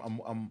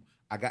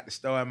I got the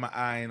star in my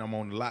eye, and I'm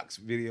on the Locks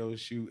video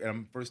shoot.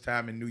 And first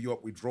time in New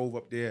York, we drove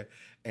up there,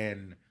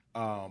 and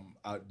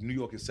New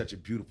York is such a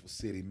beautiful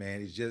city,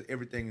 man. It's just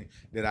everything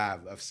that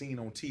I've seen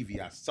on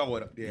TV. I saw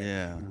it up there.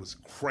 Yeah. It was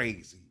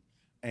crazy.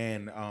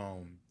 And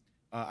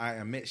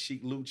I met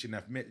Sheik Luch, and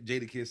I've met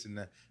Jadakiss,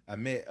 and I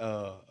met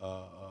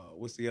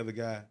what's the other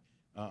guy?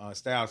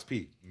 Styles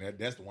P.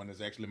 That's the one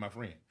that's actually my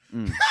friend.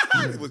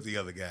 It was the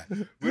other guy.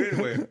 But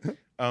anyway,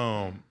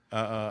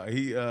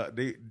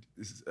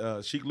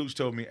 Sheik Luch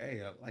told me,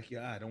 "Hey, I like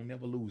your eye. Don't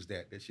never lose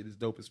that. That shit is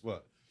dope as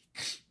fuck."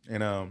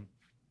 And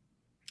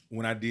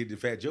when I did the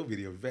Fat Joe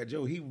video, Fat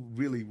Joe, he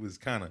really was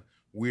kind of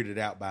weirded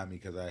out by me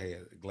because I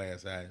had a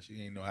glass eye, and she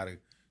didn't know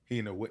he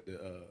didn't know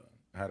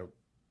how to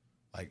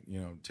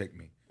take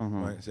me.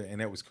 Right? So, and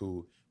that was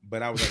cool.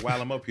 But I was like,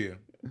 while I'm up here,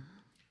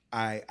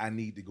 I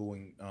need to go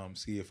and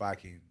see if I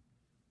can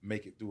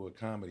make it through a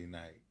comedy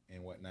night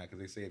and whatnot. Because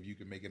they say if you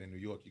can make it in New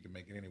York, you can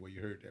make it anywhere.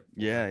 You heard that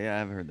before.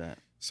 Yeah, I've heard that.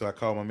 So I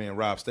called my man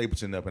Rob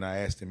Stapleton up, and I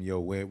asked him,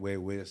 yo,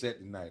 where's that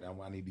tonight?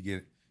 I need to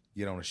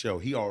get on the show.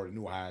 He already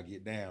knew how I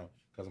get down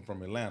because I'm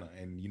from Atlanta.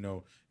 And,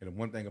 and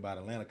one thing about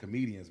Atlanta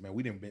comedians, man,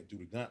 we done been through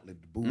the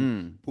gauntlet, the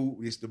boo.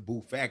 It's the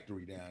boo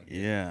factory down here.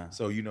 Yeah.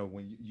 So,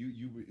 when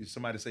you if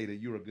somebody say that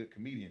you're a good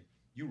comedian,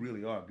 you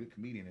really are a good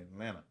comedian in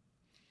Atlanta.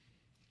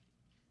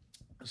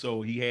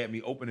 So he had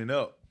me opening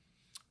up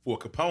for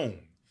Capone,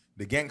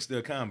 the gangster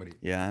of comedy.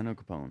 Yeah, I know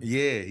Capone.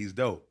 Yeah, he's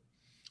dope.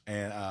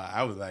 And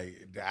I was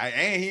like,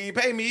 and he ain't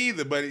pay me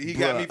either, but he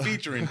got me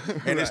featuring.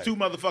 And there's 2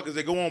 motherfuckers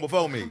that go on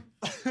before me.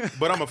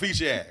 But I'm a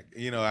feature act.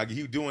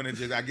 He doing it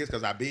just, I guess,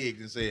 because I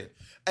begged and said,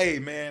 hey,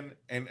 man.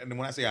 And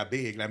when I say I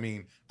begged, I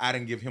mean, I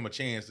didn't give him a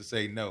chance to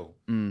say no.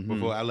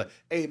 Before I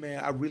hey,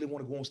 man, I really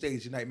want to go on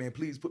stage tonight, man.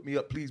 Please put me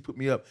up. Please put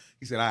me up.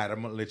 He said, all right,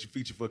 I'm going to let you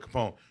feature for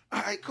Capone.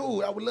 All right,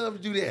 cool. I would love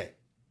to do that.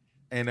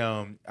 And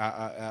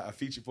I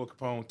featured for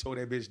Capone, tore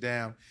that bitch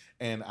down,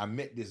 and I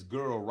met this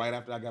girl right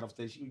after I got off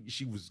stage.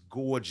 She was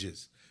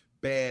gorgeous,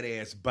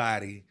 badass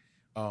body,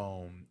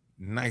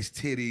 nice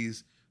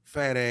titties,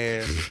 fat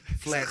ass,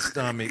 flat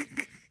stomach,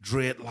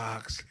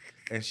 dreadlocks,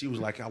 and she was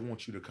like, "I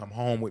want you to come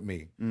home with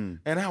me."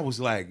 And I was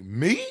like,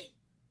 "Me?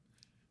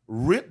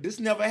 Rip, this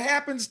never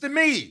happens to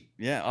me.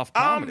 Yeah, off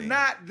comedy. I'm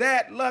not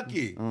that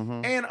lucky,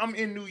 and I'm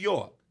in New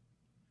York.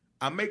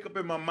 I make up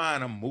in my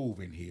mind I'm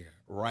moving here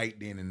right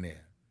then and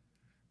there."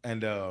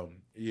 And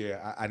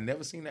I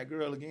never seen that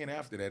girl again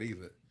after that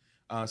either.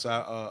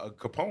 So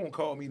Capone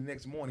called me the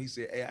next morning. He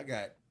said, "Hey, I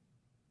got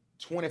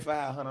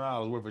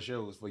 $2,500 worth of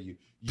shows for you.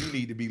 You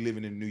need to be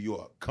living in New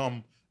York.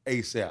 Come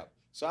ASAP."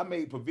 So I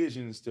made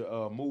provisions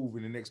to move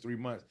in the next 3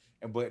 months.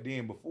 But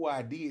then before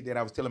I did that,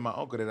 I was telling my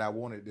uncle that I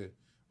wanted to.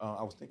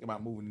 I was thinking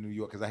about moving to New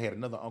York because I had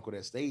another uncle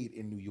that stayed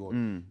in New York,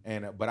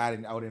 but I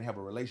didn't have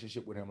a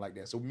relationship with him like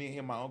that. So me and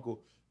him, my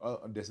uncle,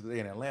 that's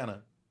in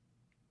Atlanta.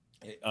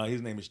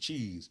 His name is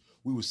Cheese.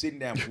 We were sitting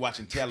down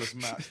watching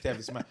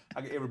Tavis Smile.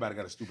 Everybody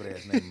got a stupid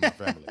ass name in my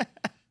family.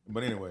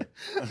 But anyway,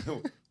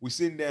 we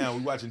sitting down,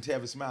 we watching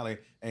Tavis Smiley,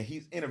 and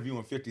he's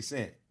interviewing 50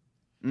 Cent.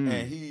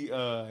 And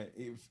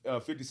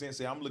 50 Cent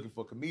said, "I'm looking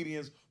for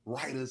comedians,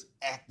 writers,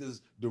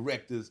 actors,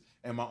 directors."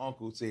 And my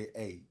uncle said,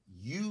 "Hey,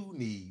 you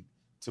need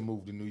to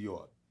move to New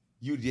York.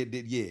 You did,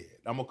 yeah.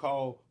 I'm gonna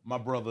call my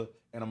brother,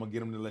 and I'm gonna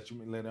get him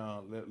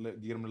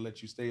to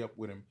let you stay up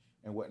with him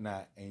and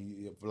whatnot,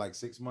 and for like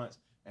 6 months."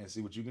 And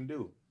see what you can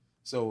do.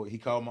 So he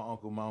called my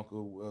uncle. My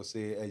uncle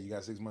said, "Hey, you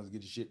got 6 months to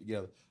get your shit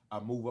together." I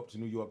moved up to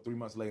New York 3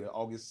 months later,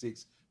 August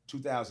 6,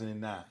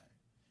 2009.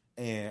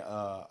 And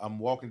I'm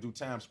walking through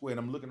Times Square, and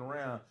I'm looking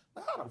around.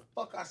 Like, how the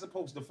fuck I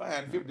supposed to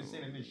find 50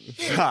 Cent in this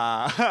shit?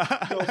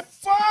 The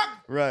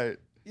fuck? Right.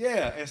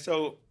 Yeah. And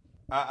so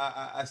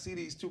I see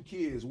these 2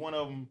 kids. One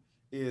of them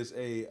is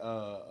a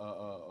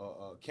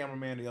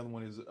cameraman. The other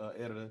one is an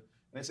editor.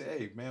 And they say,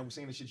 "Hey, man, we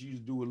seen the shit you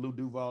used to do with Lou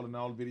Duval and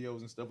all the videos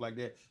and stuff like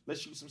that.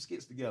 Let's shoot some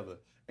skits together.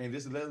 And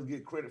let us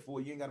get credit for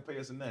it. You ain't got to pay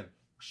us a nothing."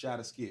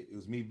 Shot a skit. It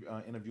was me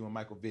interviewing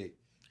Michael Vick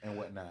and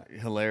whatnot.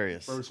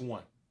 Hilarious. First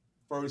one.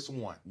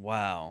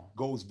 Wow.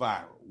 Goes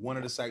viral. One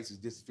of the sites is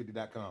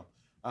this50.com.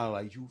 I was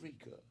like,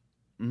 Eureka.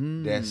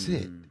 That's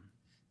it.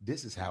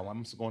 This is how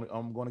I'm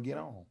going to get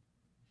on.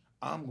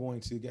 I'm going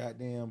to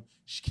goddamn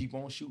keep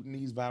on shooting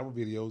these viral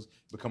videos,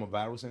 become a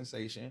viral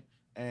sensation,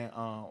 and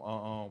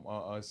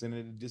send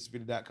it to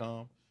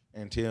this50.com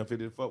and tell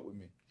 50 to fuck with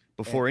me.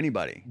 Before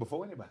anybody.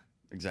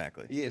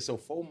 Exactly. Yeah, so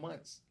 4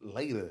 months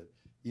later,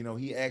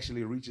 he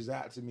actually reaches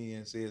out to me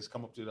and says,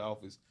 "Come up to the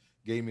office,"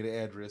 gave me the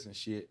address and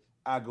shit.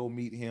 I go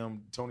meet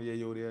him, Tony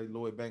Ayo there,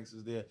 Lloyd Banks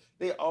is there.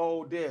 They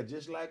all there,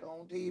 just like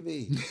on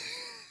TV.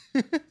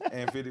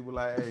 And 50 was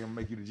like, "Hey, I'm going to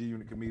make you the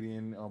G-Unit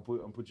comedian,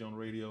 put you on the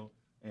radio,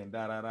 and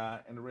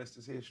da-da-da," and the rest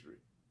is history.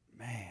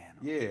 Man.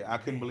 Yeah, I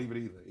couldn't believe it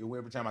either.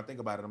 Every time I think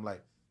about it, I'm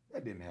like,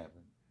 that didn't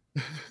happen.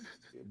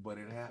 but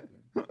it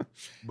happened.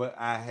 But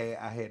I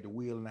had the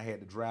will and I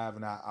had the drive,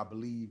 and I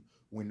believed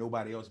when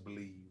nobody else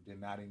believed,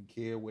 and I didn't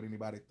care what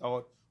anybody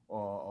thought,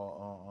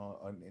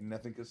 and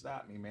nothing could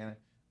stop me, man.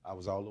 I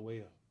was all the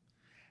way up.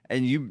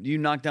 And you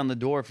knocked down the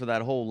door for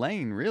that whole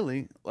lane,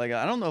 really. Like,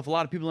 I don't know if a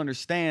lot of people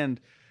understand,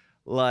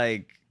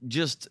 like,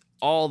 just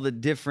all the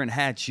different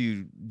hats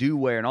you do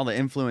wear and all the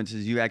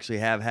influences you actually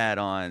have had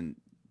on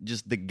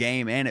just the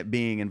game and it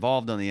being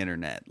involved on the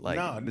internet. Like,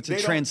 it's a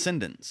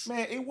transcendence.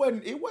 Man, it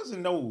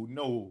wasn't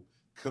no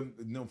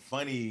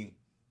funny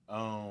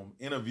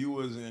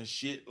interviewers and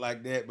shit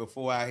like that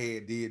before I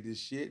had did this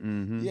shit.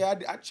 Mm-hmm. Yeah,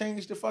 I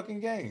changed the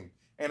fucking game.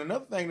 And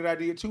another thing that I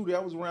did too,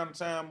 that was around the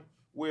time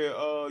where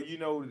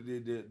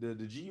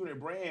the G Unit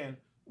brand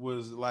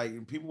was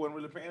like, people wasn't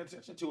really paying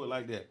attention to it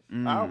like that.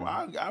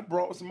 I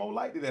brought some more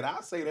light to that.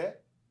 I say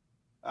that.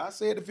 I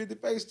say it to 50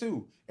 Face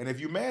too. And if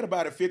you're mad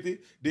about it, 50,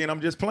 then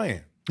I'm just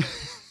playing.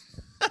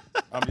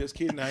 I'm just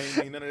kidding. I ain't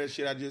mean none of that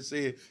shit I just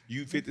said.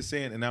 You 50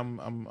 Cent, and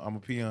I'm a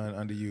peon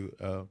under you.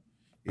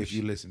 If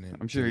you're listening,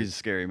 I'm sure he's a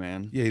scary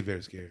man. Yeah, he's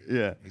very scary.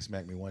 Yeah, he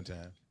smacked me one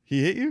time.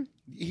 He hit you?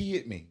 He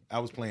hit me. I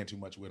was playing too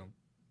much with him.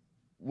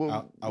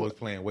 Well, I was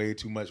playing way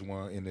too much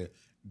in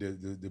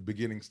the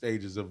beginning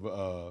stages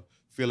of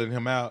filling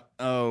him out.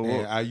 Oh,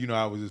 and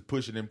I was just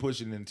pushing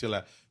until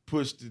I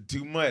pushed it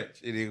too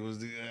much, and it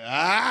was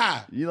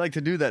You like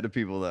to do that to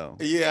people, though.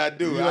 Yeah, I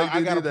do.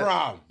 I got a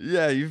problem.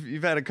 Yeah,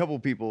 you've had a couple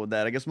people with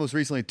that. I guess most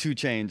recently, 2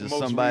 Chainz is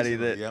somebody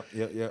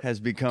that has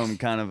become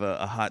kind of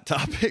a hot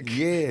topic.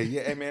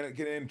 Yeah, and man,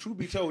 and truth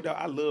be told,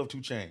 I love 2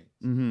 Chainz.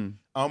 Mm-hmm.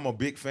 I'm a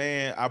big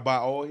fan. I buy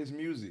all his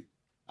music.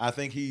 I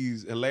think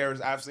he's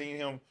hilarious. I've seen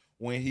him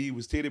when he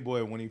was Titty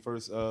Boy, when he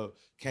first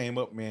came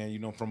up,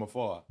 man, from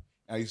afar.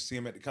 I used to see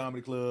him at the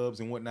comedy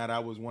clubs and whatnot. I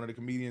was one of the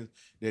comedians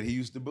that he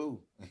used to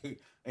boo.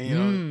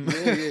 And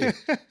yeah.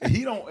 I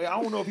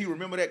don't know if he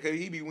remember that, because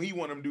when he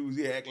one of them dudes,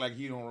 he act like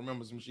he don't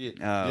remember some shit.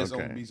 Just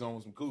on be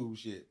on some cool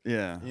shit.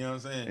 Yeah. You know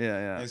what I'm saying?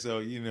 Yeah. And so,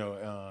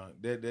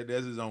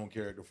 that's his own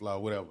character flaw,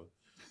 whatever.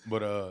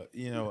 But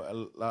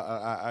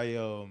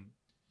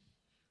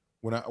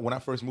when I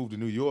first moved to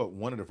New York,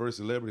 one of the first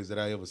celebrities that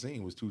I ever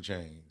seen was 2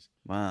 Chainz.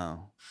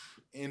 Wow.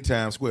 In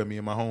Times Square, me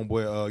and my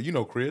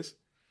homeboy, Chris,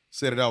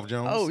 Set It Off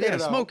Jones. Oh, Set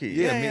yeah, Smokey.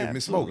 Yeah,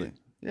 Miss Smokey.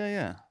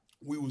 Yeah.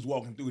 We was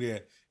walking through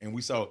there and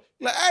we saw,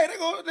 like, hey,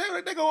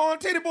 they go on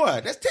Titty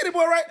Boy. That's Titty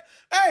Boy, right?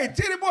 Hey,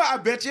 Titty Boy, I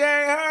bet you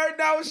ain't heard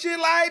no shit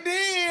like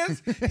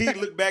this. He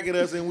looked back at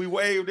us and we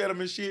waved at him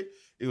and shit.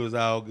 It was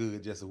all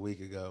good just a week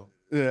ago.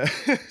 Yeah.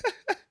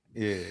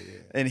 Yeah.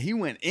 And he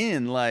went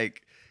in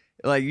like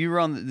you were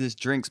on this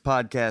Drinks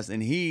podcast,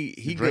 and he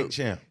Drink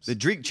Champs. The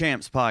Drink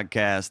Champs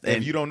podcast. And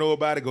if you don't know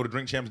about it, go to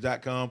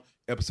drinkchamps.com,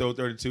 episode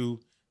 32,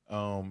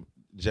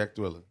 Jack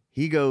Thriller.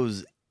 He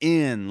goes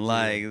in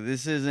like,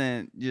 this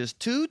isn't just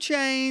 2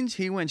 Chainz.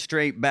 He went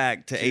straight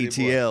back to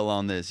ATL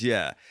on this.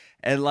 Yeah.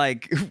 And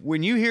like,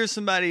 when you hear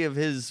somebody of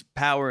his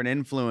power and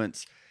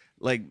influence,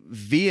 like,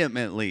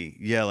 vehemently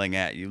yelling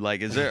at you,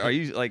 like, are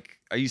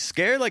you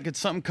scared? Like, could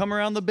something come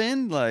around the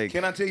bend? Like,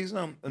 can I tell you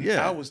something?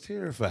 Yeah. I was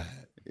terrified.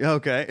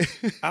 Okay.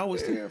 I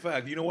was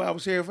terrified. You know why I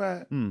was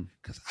terrified?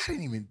 Because I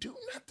didn't even do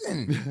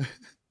nothing.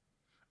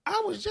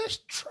 I was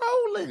just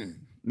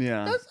trolling.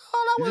 Yeah. That's all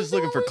I was You're just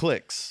doing. looking for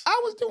clicks.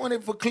 I was doing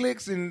it for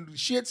clicks and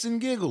shits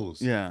and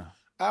giggles. Yeah.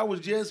 I was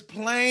just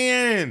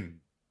playing.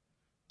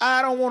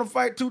 I don't want to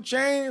fight 2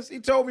 Chainz. He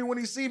told me when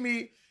he see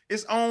me,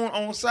 it's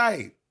on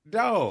site.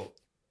 Dog.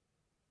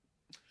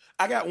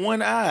 I got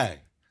one eye.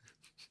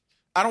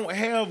 I don't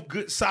have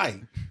good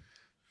sight.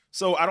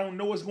 So I don't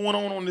know what's going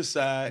on this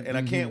side, and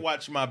I can't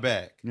watch my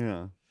back.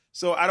 Yeah.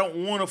 So I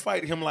don't want to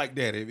fight him like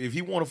that. If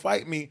he want to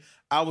fight me,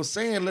 I was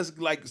saying let's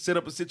like set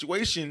up a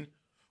situation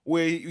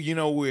where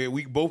where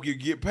we both could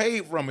get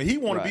paid from it. He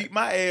want to beat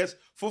my ass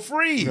for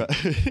free.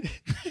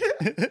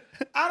 Right.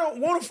 I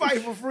don't want to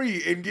fight for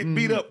free and get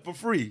beat up for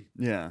free.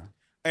 Yeah.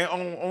 And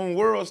on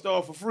World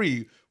Star for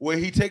free, where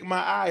he take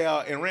my eye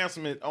out and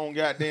ransom it on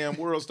goddamn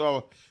World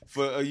Star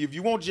for if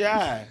you want your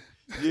eye.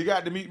 You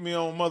got to meet me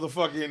on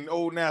motherfucking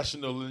Old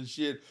National and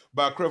shit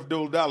by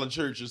Creflo Dollar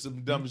Church or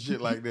some dumb shit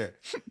like that.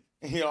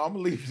 I'm gonna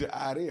leave the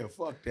eye there.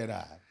 Fuck that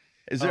eye.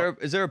 Is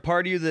there a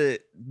part of you that,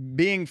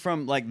 being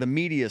from like the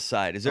media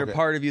side, is there a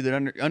part of you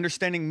that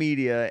understanding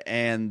media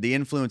and the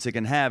influence it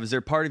can have? Is there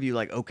a part of you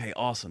like, okay,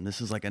 awesome,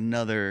 this is like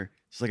another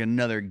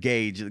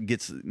gauge that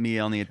gets me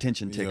on the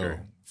attention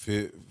ticker?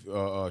 2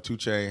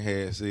 Chainz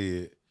had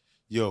said,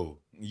 "Yo,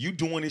 you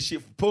doing this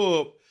shit for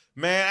pub?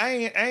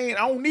 Man, I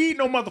don't need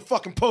no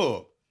motherfucking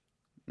pub.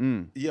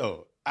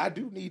 Yo, I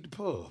do need the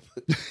pub.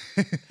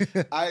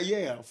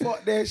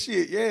 Fuck that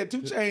shit. Yeah,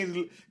 2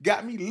 Chainz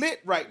got me lit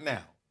right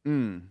now.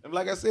 And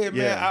like I said,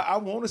 man, I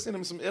want to send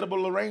him some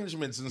edible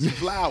arrangements and some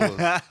flowers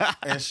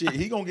and shit.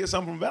 He gonna get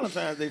something from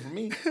Valentine's Day from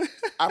me.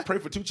 I pray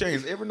for 2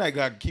 Chainz every night.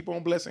 God, keep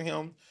on blessing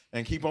him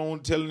and keep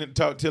on telling him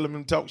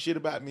talk shit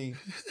about me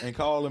and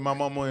calling my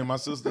mama and my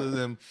sisters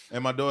and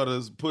my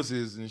daughters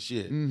pussies and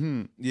shit.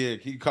 Mm-hmm. Yeah,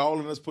 keep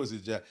calling us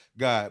pussies.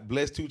 God,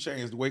 bless 2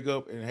 Chainz to wake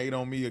up and hate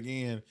on me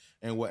again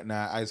and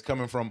whatnot. It's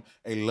coming from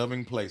a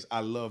loving place.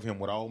 I love him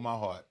with all my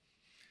heart.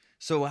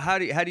 So how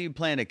do you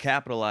plan to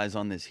capitalize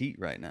on this heat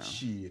right now?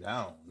 Shit,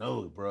 I don't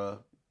know, bro.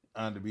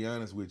 To be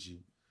honest with you,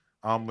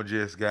 I'ma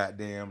just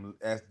goddamn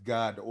ask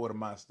God to order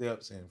my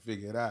steps and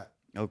figure it out.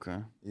 Okay.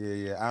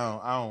 Yeah.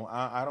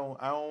 I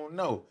don't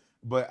know.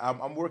 But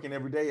I'm working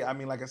every day. I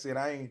mean, like I said,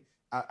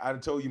 I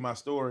told you my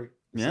story.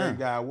 The same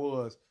guy I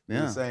was,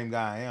 the same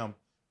guy I am.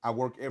 I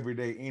work every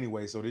day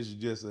anyway, so this is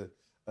just a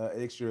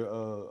extra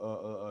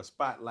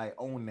spotlight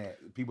on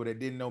that. People that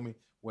didn't know me,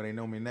 well, they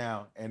know me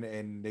now,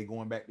 and they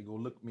going back to go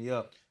look me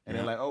up, and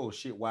they're like, oh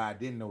shit, why I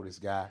didn't know this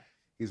guy.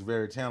 He's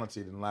very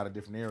talented in a lot of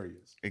different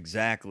areas.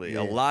 Exactly.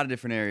 A lot of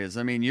different areas.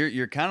 I mean,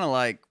 you're kind of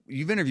like,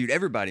 you've interviewed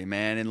everybody,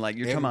 man. And like,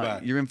 you're talking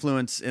about your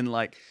influence in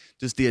like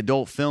just the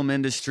adult film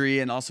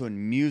industry and also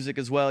in music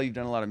as well. You've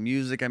done a lot of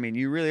music. I mean,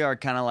 you really are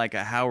kind of like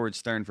a Howard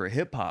Stern for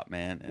hip hop,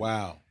 man. And,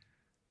 wow.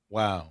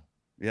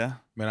 Yeah.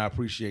 Man, I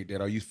appreciate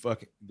that. Are you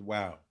fucking,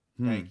 wow.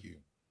 Thank you.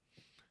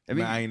 I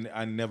mean,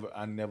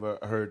 I never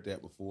heard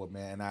that before,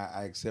 man.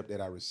 I accept that.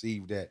 I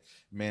received that,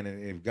 man.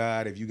 And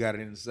if you got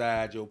it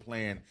inside your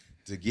plan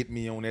to get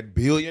me on that $1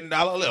 billion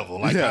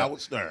level like Howard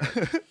Stern,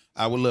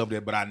 I would love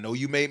that. But I know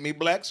you made me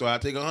black, so I'll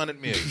take 100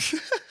 million.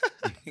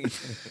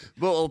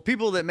 Well,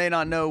 people that may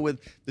not know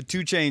with the 2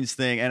 Chainz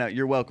thing, and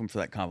you're welcome for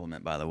that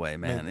compliment, by the way,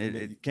 man.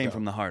 It came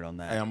from the heart on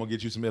that. Hey, I'm gonna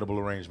get you some edible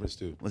arrangements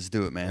too. Let's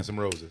do it, man. And some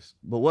roses.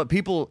 But what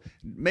people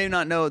may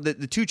not know, that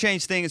the 2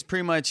 Chainz thing is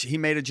pretty much, he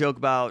made a joke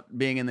about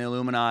being in the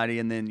Illuminati,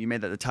 and then you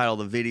made that the title of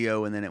the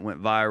video, and then it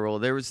went viral.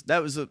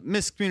 That was a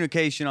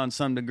miscommunication on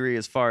some degree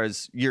as far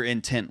as your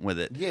intent with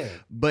it. Yeah.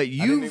 But I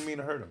didn't even mean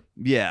to hurt him.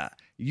 Yeah.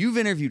 You've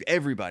interviewed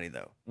everybody,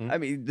 though. I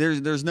mean,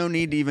 there's no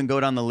need to even go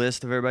down the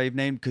list of everybody you've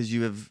named, because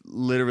you have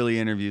literally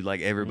interviewed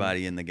like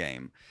everybody in the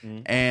game.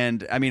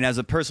 And I mean, as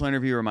a personal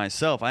interviewer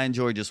myself, I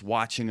enjoy just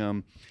watching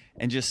them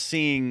and just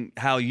seeing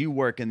how you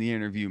work in the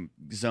interview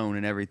zone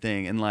and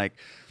everything. And like,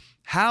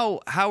 how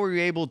were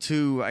you able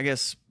to, I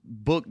guess,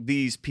 book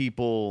these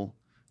people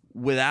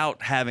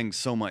without having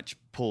so much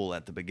pull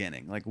at the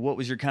beginning? Like, what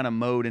was your kind of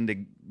mode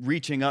into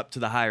reaching up to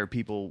the higher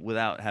people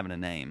without having a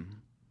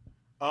name?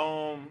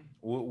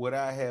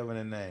 Without having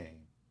a name,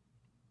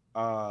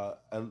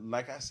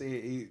 like I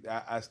said,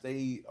 I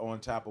stayed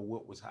on top of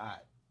what was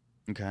hot.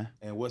 Okay.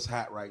 And what's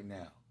hot right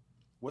now?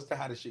 What's the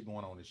hottest shit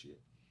going on this year?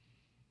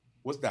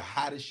 What's the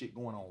hottest shit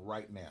going on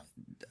right now?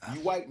 You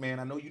white man,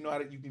 I know you know how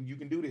to, you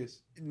can do this.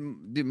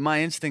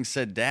 My instinct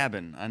said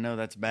dabbing. I know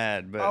that's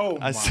bad, but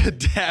I said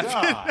dabbing.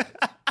 God.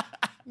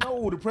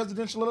 No, the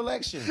presidential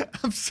election.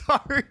 I'm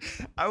sorry.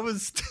 I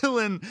was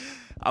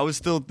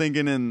still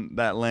thinking in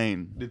that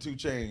lane. The 2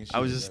 Chainz.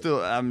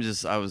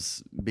 I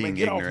was being Man,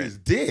 get ignorant. off his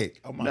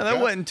dick. Oh my No, God.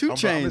 that wasn't 2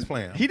 Chainz.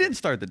 playing. He didn't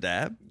start the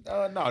dab.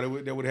 No,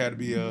 that would have to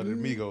be the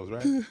Migos,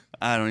 right?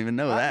 I don't even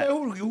know that.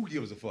 Who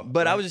gives a fuck?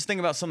 But I was just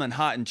thinking about something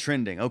hot and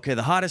trending. Okay,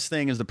 the hottest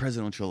thing is the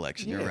presidential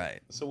election. Yeah. You're right.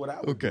 So what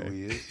I would do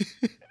is,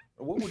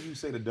 what would you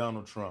say to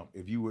Donald Trump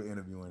if you were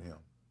interviewing him?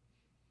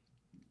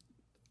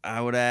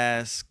 I would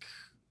ask,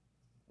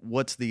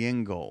 what's the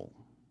end goal?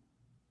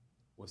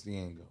 What's the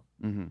end goal?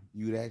 Mm-hmm.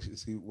 You'd actually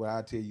see what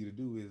I tell you to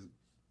do is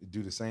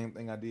do the same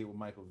thing I did with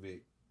Michael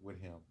Vick, with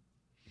him,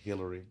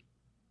 Hillary,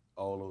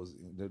 all those,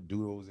 do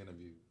those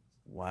interviews.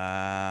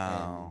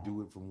 Wow. And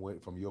do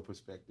it from your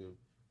perspective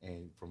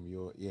and from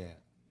your,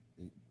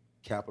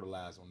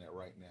 capitalize on that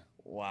right now.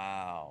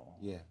 Wow.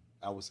 Yeah,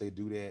 I would say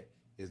do that.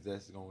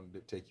 That's going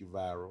to take you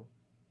viral,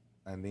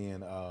 and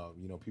then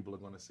people are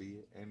going to see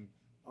it, and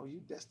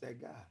that's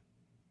that guy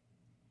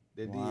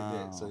that did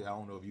that. So I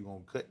don't know if you're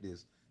going to cut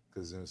this,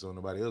 because so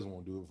nobody else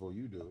won't do it before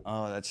you do it.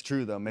 Oh, that's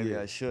true though. Maybe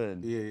I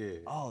should.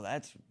 Yeah. Oh,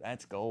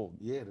 that's gold.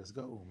 Yeah, that's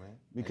gold, man.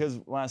 Because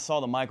when I saw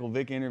the Michael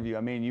Vick interview,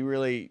 I mean,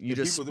 you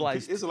just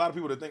spliced. It's a lot of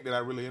people that think that I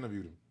really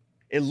interviewed him.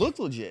 It looked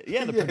legit.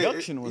 Yeah, the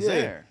production was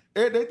there.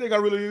 They think I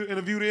really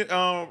interviewed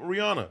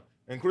Rihanna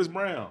and Chris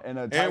Brown and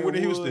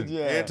Whitney Houston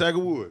and Tiger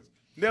Woods.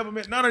 Never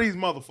met none of these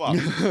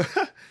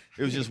motherfuckers.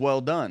 It was just well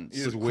done.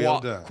 It was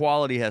well done.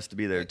 Quality has to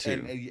be there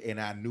too. And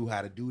I knew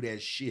how to do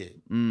that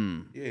shit.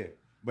 Yeah.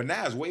 But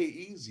now it's way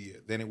easier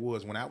than it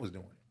was when I was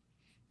doing it.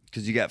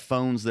 Because you got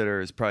phones that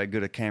are as probably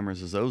good at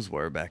cameras as those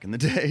were back in the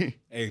day.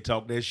 Hey,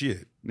 talk that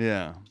shit.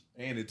 Yeah.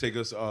 And it take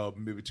us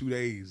maybe 2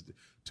 days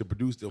to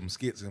produce them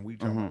skits, and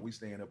we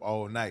staying up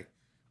all night,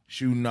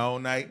 shooting all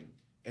night,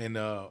 and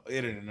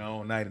editing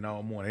all night and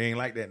all morning. It ain't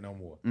like that no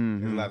more.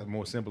 It's a lot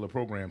more simpler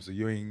programs, so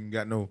you ain't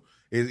got no.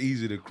 It's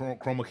easy to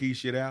chroma key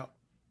shit out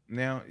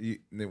now,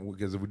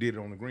 because if we did it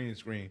on the green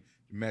screen,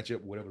 you match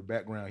up whatever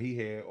background he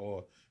had,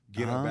 or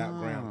get a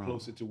background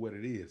closer to what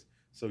it is.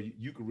 So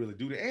you could really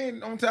do that.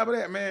 And on top of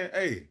that, man,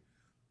 hey,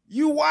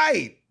 you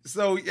white.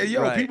 So,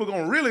 people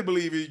going to really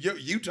believe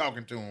you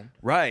talking to them.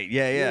 Right,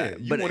 yeah.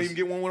 You won't even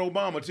get one with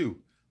Obama, too.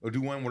 Or do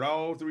one with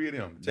all three of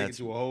them. Take it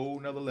to a whole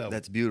nother level.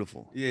 That's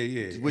beautiful.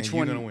 Yeah. Which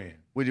one? You're going to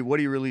win. What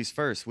do you release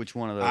first? Which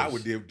one of those? I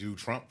would do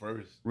Trump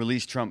first.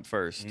 Release Trump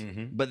first.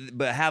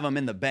 But have them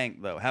in the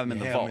bank, though. Have them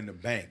in the vault. Have them in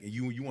the bank. And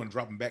you want to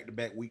drop them back to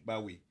back, week by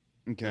week.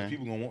 Okay.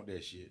 People going to want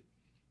that shit.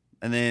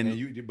 And then... And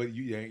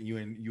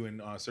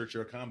you Search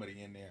Your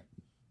Comedy in there.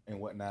 and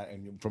whatnot,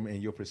 and from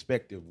in your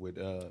perspective with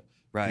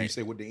Right. when you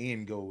say what the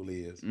end goal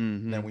is.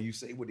 Mm-hmm. Now, when you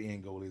say what the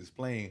end goal is,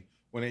 playing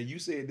when you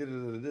say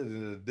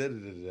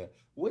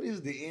what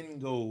is the end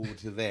goal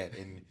to that?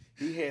 And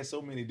he had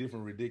so many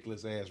different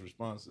ridiculous ass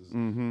responses.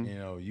 Mm-hmm. You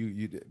know,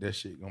 you that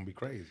shit gonna be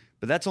crazy.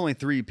 But that's only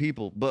 3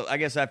 people. But I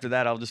guess after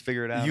that, I'll just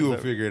figure it out. You will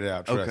figure it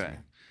out. Trust Okay. me.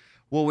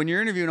 Well, when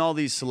you're interviewing all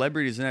these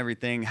celebrities and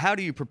everything, how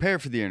do you prepare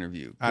for the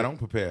interview? I don't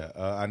prepare.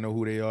 I know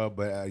who they are,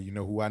 but you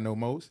know who I know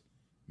most?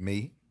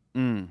 Me.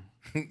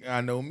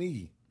 I know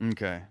me.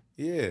 Okay.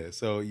 Yeah.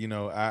 So you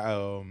know,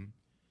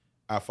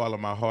 I follow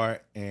my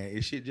heart, and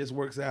it shit just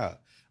works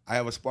out. I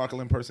have a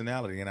sparkling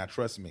personality, and I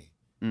trust me,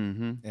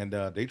 and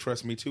they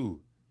trust me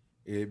too,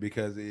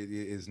 because it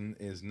is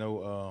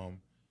no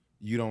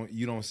you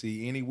don't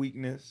see any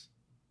weakness,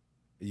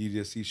 you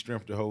just see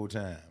strength the whole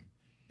time,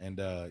 and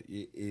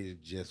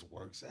it just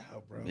works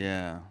out, bro.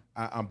 Yeah.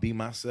 I'm be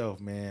myself,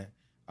 man.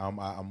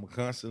 I'm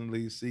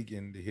constantly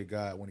seeking to hear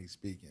God when He's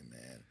speaking,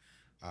 man.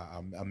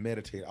 I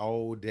meditate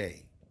all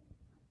day.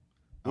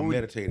 I'm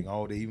meditating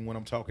all day, even when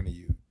I'm talking to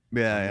you.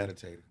 Yeah, I'm yeah.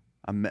 meditating.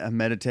 I'm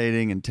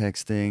meditating and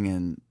texting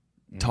and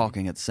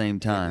talking at the same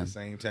time. At the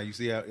same time. You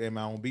see how am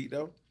I on beat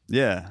though?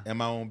 Yeah.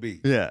 Am I on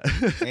beat? Yeah.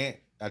 And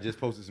I just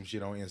posted some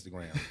shit on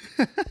Instagram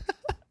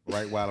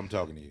right while I'm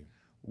talking to you.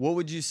 What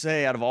would you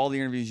say out of all the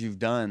interviews you've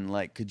done,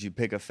 like, could you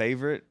pick a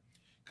favorite?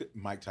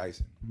 Mike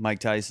Tyson. Mike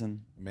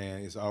Tyson?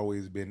 Man, it's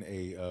always been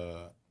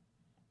a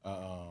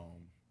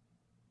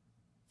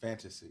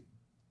fantasy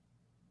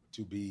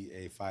to be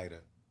a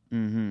fighter.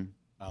 Mm-hmm.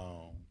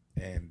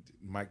 And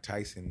Mike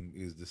Tyson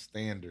is the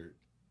standard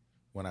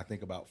when I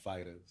think about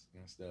fighters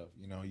and stuff.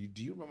 You know,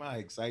 do you remember how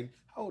exciting?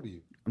 How old are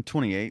you? I'm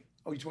 28.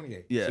 Oh, you're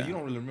 28. Yeah. So you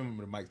don't really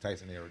remember the Mike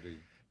Tyson era, do you?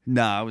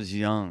 Nah, I was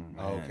young.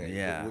 Oh, Man. okay.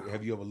 Yeah.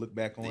 Have you ever looked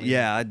back on it?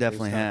 Yeah, I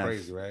definitely It's kinda have.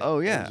 Crazy, right? Oh,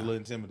 yeah. It was a little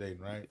intimidating,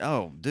 right?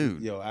 Oh,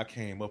 dude. Yo, I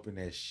came up in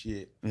that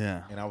shit.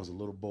 Yeah. And I was a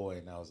little boy,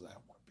 and I was like, I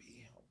want to be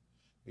him.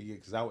 Yeah,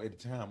 because at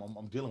the time,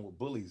 I'm dealing with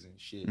bullies and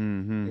shit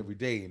every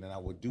day, and then I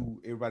would do.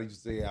 Everybody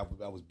used to say I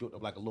was built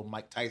up like a little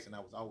Mike Tyson. I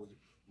was always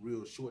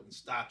real short and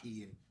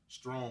stocky and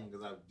strong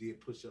because I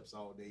did push-ups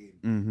all day.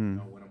 And, you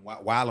know,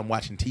 while I'm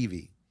watching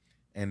TV,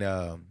 and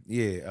I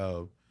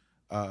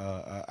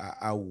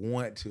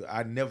want to.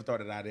 I never thought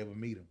that I'd ever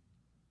meet him,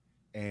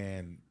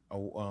 and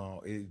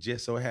it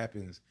just so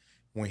happens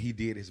when he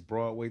did his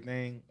Broadway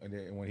thing, and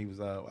then when he was,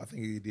 I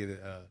think he did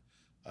it.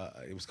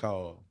 It was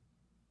called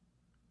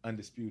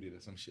Undisputed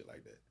or some shit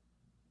like that.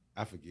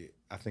 I forget.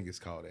 I think it's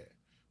called that.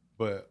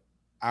 But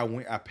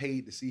I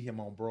paid to see him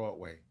on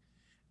Broadway.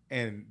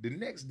 And the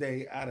next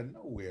day, out of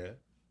nowhere,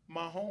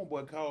 my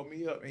homeboy called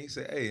me up and he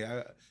said,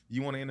 "Hey,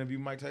 you want to interview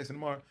Mike Tyson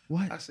tomorrow?"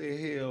 What? I said,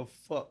 "Hell,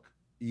 fuck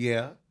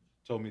yeah."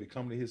 Told me to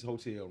come to his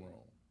hotel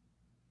room.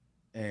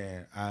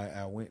 And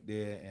I went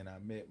there and I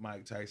met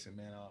Mike Tyson,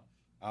 man.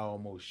 I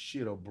almost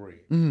shit a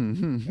brick.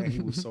 And he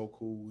was so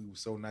cool. He was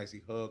so nice.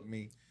 He hugged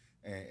me.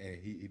 And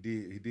he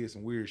did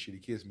some weird shit. He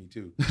kissed me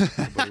too,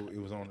 but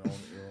it was on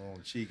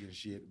the cheek and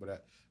shit.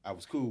 But I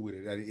was cool with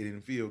it. It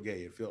didn't feel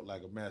gay. It felt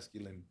like a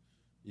masculine,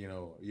 you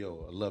know,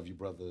 yo, I love you,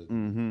 brother,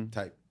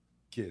 type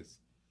kiss.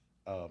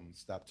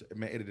 Stop,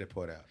 man. Edit that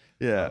part out.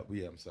 Yeah,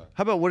 yeah. I'm sorry.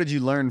 How about what did you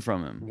learn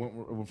from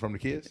him? From the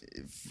kiss?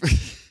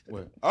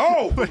 What?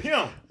 Oh, from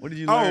him. What did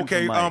you learn? Oh,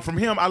 okay. From Mike? From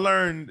him, I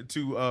learned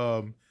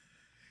to.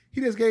 He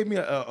just gave me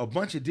a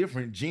bunch of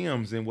different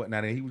gems and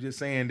whatnot, and he was just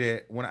saying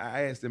that when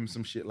I asked him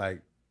some shit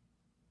like,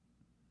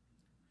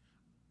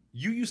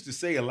 you used to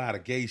say a lot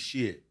of gay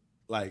shit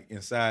like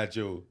inside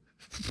your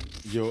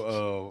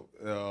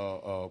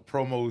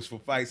promos for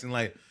fights and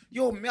like,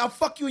 yo, man, I'll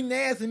fuck you in the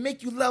ass and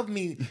make you love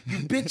me, you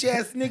bitch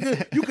ass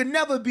nigga. You can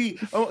never be,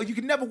 you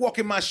can never walk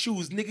in my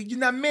shoes, nigga. You're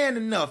not man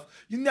enough.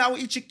 You now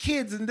eat your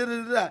kids and da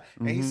da da.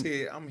 And he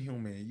said, I'm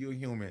human, you're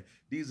human.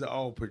 These are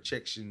all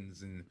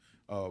projections and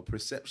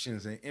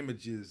perceptions and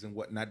images and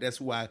whatnot. That's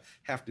who I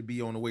have to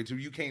be on the way to.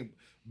 You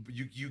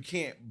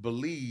can't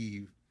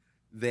believe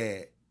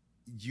that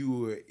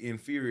you are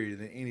inferior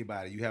than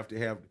anybody. You have to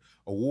have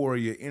a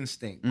warrior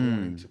instinct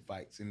going into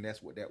fights, and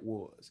that's what that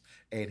was.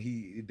 And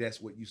that's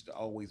what used to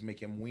always make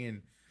him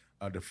win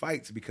the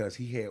fights, because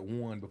he had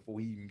won before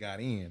he even got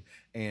in.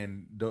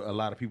 And a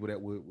lot of people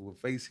that would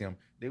face him,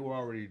 they were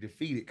already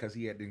defeated because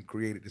he had then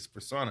created this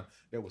persona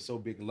that was so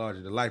big and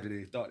larger than life that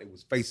they thought it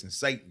was facing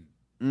Satan.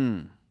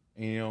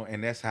 You know,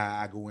 and that's how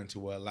I go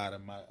into a lot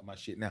of my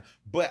shit now.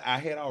 But I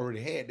had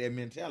already had that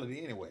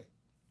mentality anyway.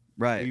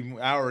 Right.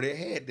 I already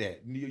had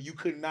that. You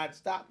could not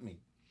stop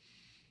me.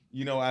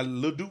 You know,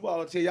 Lil Duval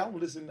will tell you,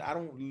 I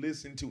don't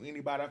listen to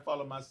anybody. I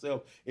follow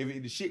myself. If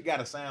the shit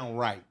gotta sound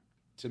right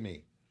to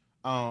me.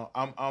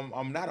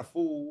 I'm not a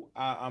fool.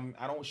 I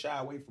don't shy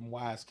away from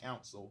wise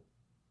counsel.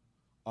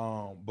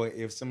 But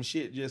if some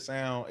shit just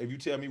if you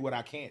tell me what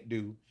I can't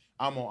do,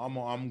 I'm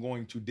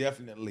going to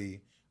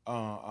definitely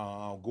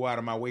go out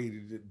of my way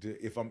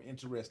to if I'm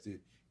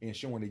interested in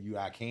showing to you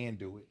I can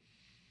do it.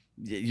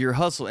 Your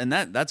hustle, and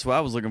that's what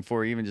I was looking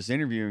for, even just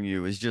interviewing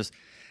you, is just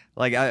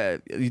like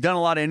you've done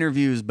a lot of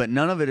interviews, but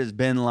none of it has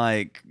been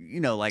like,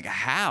 like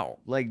how?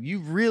 Like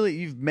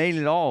you've made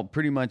it all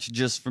pretty much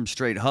just from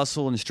straight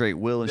hustle and straight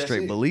will and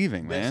straight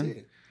believing, man. That's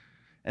it.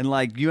 And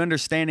like you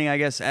understanding, I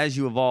guess, as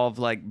you evolve,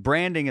 like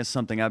branding is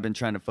something I've been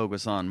trying to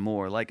focus on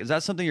more. Like, is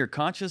that something you're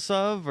conscious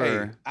of?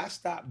 Or Hey, I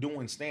stopped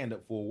doing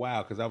stand-up for a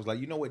while because I was like,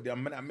 you know what?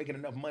 I'm not making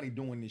enough money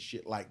doing this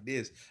shit like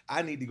this.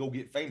 I need to go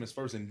get famous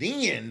first and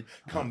then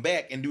come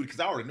back and do it because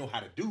I already know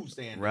how to do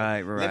stand-up.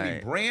 Right. Let me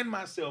brand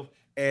myself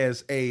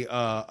as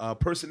a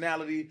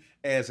personality,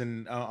 as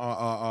an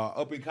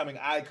up-and-coming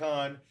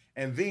icon,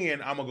 and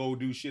then I'm going to go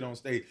do shit on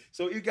stage.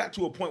 So it got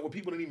to a point where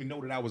people didn't even know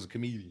that I was a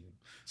comedian.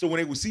 So when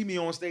they would see me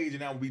on stage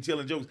and I would be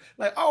telling jokes,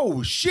 like,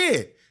 oh,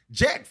 shit,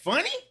 Jack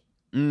funny?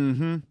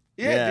 Mm-hmm.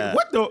 Yeah.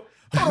 What the?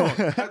 Hold on.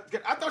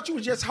 I thought you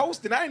was just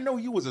hosting. I didn't know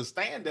you was a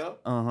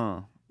stand-up.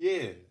 Uh-huh.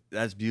 Yeah.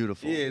 That's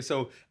beautiful. Yeah,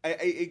 so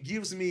it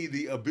gives me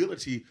the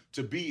ability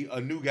to be a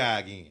new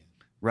guy again.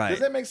 Right. Does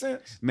that make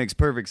sense? Makes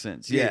perfect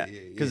sense. Yeah.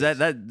 Because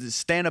that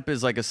stand-up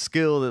is like a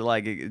skill that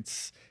like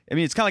it's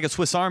kind of like a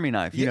Swiss Army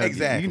knife. You know,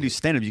 exactly. You can do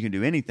stand-up, you can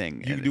do anything.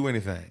 You can do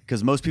anything.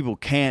 Because most people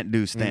can't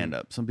do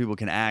stand-up. Some people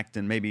can act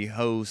and maybe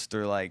host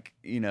or like,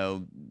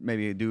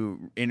 maybe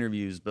do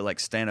interviews, but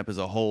like stand-up is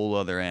a whole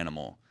other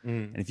animal.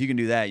 And if you can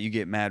do that, you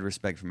get mad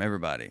respect from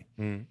everybody.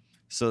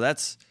 So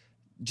that's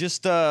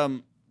just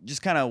kind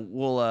of,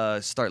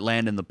 we'll start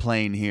landing the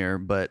plane here,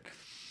 but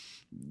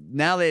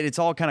now that it's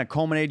all kind of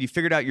culminated, you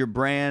figured out your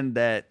brand,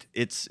 that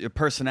it's a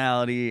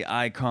personality,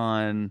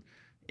 icon,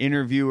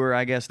 interviewer,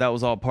 I guess that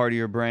was all part of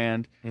your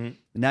brand.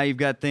 Now you've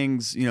got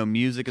things,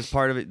 music is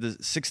part of it. The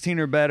 16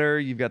 or Better,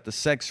 you've got the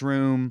Sex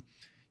Room,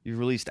 you've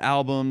released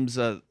albums,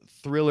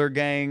 Thriller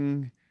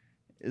Gang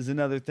is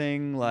another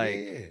thing.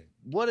 Like,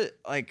 wait,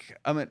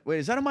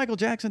 is that a Michael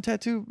Jackson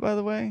tattoo, by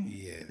the way?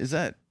 Yeah. Is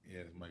that? Yeah,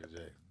 it's Michael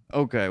Jackson.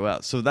 Okay,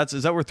 wow. So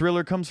is that where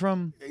Thriller comes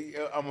from?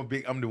 I'm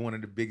one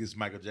of the biggest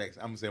Michael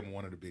Jackson. I'm gonna say I'm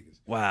one of the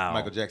biggest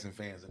Michael Jackson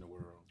fans in the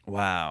world.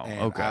 Wow. And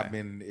okay. I've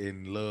been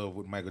in love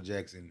with Michael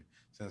Jackson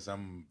since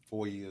I'm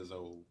 4 years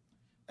old.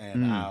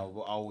 And I've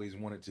always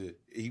wanted to.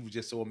 He was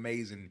just so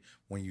amazing.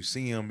 When you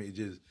see him,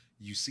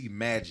 you see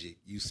magic.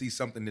 You see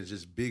something that's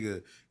just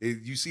bigger.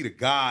 You see the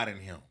God in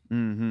him.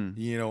 And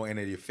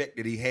the effect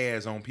that he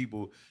has on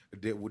people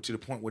to the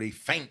point where they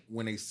faint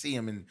when they see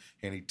him, and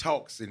he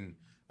talks, and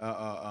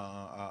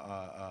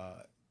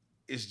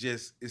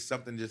it's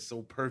something just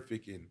so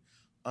perfect and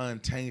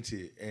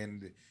untainted,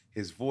 and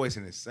his voice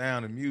and his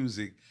sound and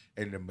music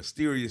and the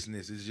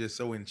mysteriousness is just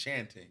so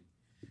enchanting.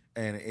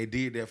 And it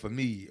did that for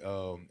me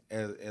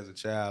as a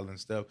child and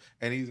stuff.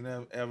 And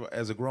even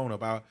as a grown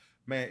up,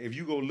 man, if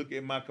you go look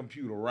at my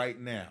computer right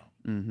now,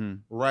 yo,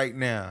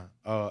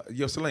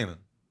 Selena,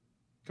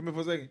 come here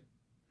for a second.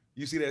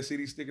 You see that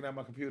CD sticking out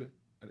my computer?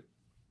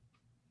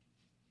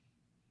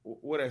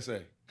 What'd I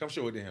say? Come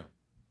show it to him.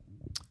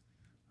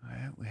 All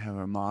right, we have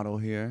our model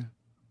here.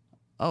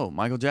 Oh,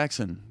 Michael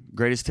Jackson,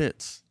 Greatest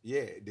Hits.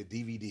 Yeah, the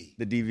DVD.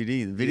 The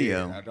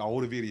video. Yeah,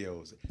 all the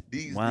videos.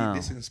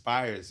 This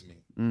inspires me.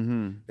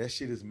 That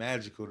shit is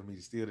magical to me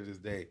still to this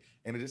day.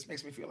 And it just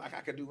makes me feel like I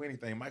could do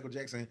anything. Michael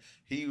Jackson,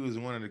 he was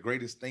one of the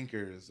greatest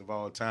thinkers of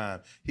all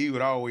time. He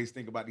would always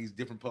think about these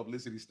different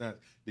publicity stunts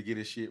to get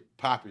his shit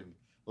popping.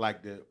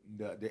 Like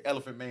the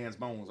Elephant Man's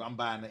bones. I'm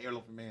buying the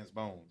Elephant Man's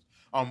bones.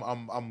 I'm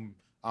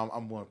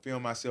going to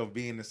film myself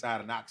being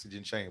inside an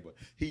oxygen chamber.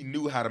 He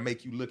knew how to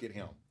make you look at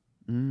him.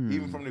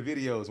 Even from the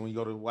videos, when you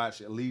go to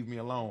watch it, Leave Me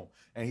Alone,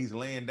 and he's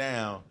laying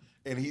down,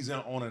 and he's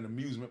on an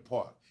amusement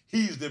park.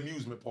 He's the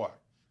amusement park.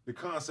 The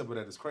concept of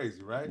that is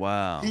crazy, right?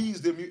 Wow.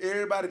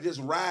 Everybody just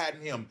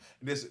riding him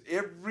this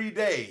every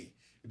day,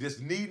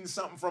 just needing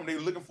something from them.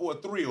 They're looking for a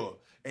thrill,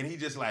 and he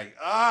just like,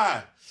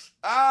 I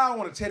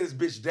want to tear this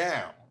bitch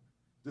down.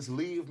 Just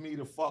leave me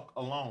the fuck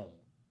alone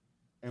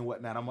and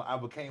whatnot. I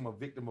became a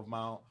victim of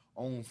my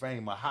own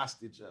fame, a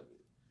hostage of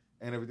it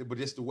and everything. But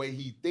just the way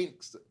he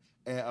thinks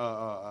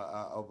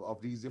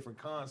of these different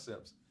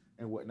concepts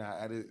and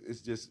whatnot,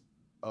 it's just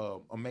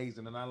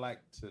amazing. And I like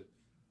to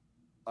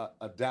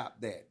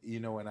adopt that,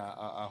 and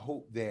I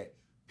hope that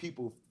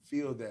people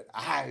feel that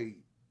I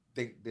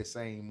think the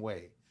same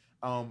way.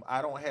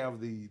 I don't have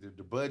the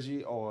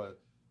budget or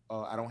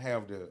I don't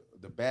have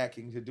the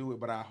backing to do it,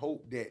 but I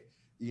hope that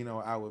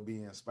I would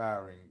be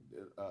inspiring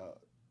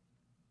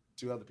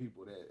to other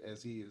people that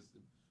as he is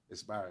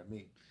inspiring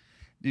me.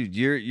 Dude,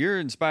 you're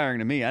inspiring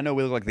to me. I know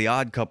we look like the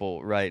odd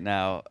couple right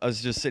now. I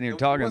was just sitting here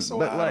talking, What's so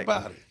but odd like,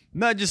 about it?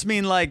 no, I just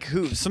mean like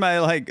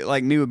somebody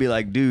like me would be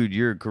like, dude,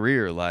 your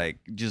career, like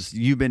just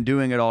you've been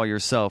doing it all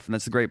yourself, and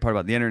that's the great part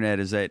about the internet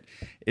is that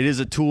it is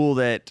a tool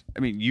that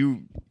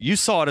you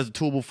saw it as a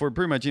tool before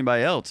pretty much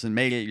anybody else and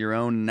made it your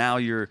own. And now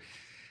you're,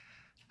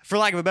 for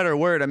lack of a better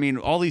word,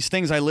 all these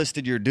things I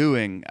listed you're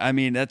doing.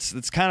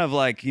 That's kind of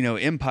like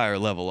empire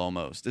level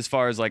almost as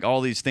far as like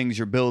all these things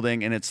you're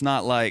building, and it's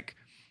not like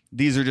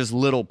these are just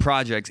little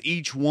projects.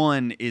 Each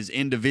one is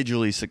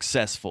individually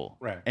successful,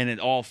 right? And it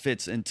all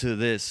fits into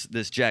this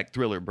Jack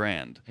Thriller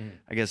brand.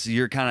 I guess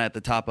you're kind of at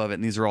the top of it,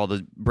 and these are all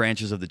the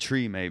branches of the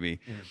tree,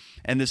 maybe.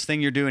 And this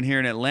thing you're doing here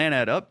in Atlanta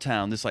at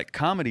Uptown, this like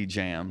comedy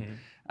jam.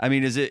 I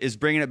mean, is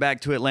bringing it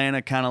back to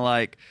Atlanta kind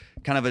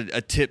of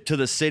a tip to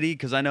the city?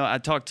 Because I know I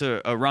talked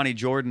to Ronnie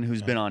Jordan,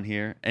 who's been on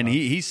here, and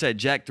he said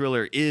Jack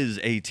Thriller is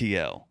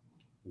ATL.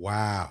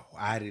 Wow,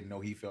 I didn't know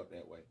he felt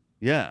that way.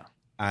 Yeah.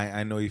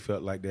 I know he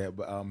felt like that,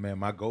 but man,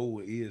 my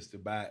goal is to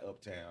buy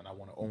Uptown. I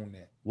want to own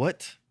that.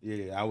 What?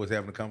 Yeah, I was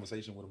having a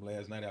conversation with him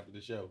last night after the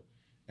show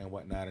and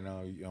whatnot, and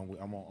I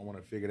want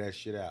to figure that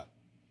shit out.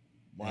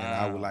 Wow. And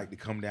I would like to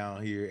come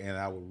down here, and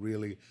I would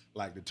really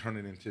like to turn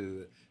it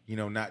into,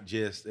 not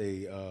just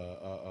a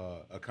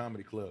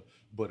comedy club,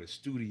 but a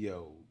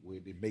studio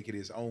where they make it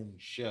its own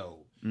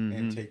show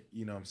and take,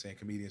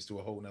 comedians to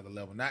a whole nother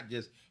level. Not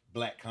just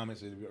black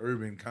comics, an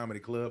urban comedy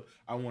club.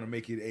 I want to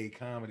make it a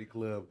comedy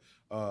club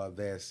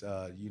that's,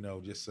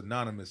 just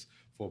synonymous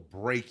for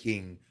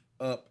breaking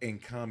up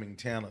and coming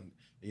talent.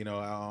 I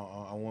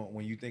want,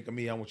 when you think of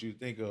me, I want you to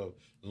think of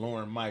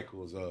Lauren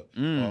Michaels,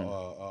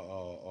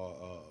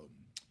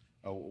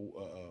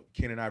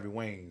 Ken and Ivory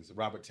Waynes,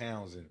 Robert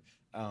Townsend,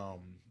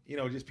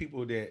 just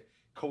people that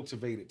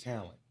cultivated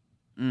talent.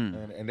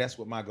 And that's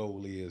what my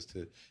goal is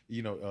to,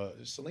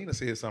 Selena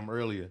said something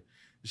earlier.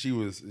 She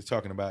was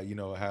talking about,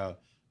 how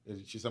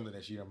she's something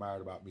that she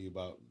admired about me,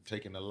 about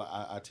taking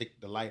I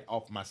take the light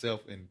off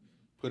myself and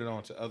put it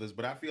on to others.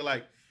 But I feel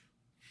like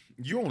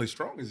you're only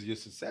strong as your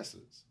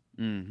successors.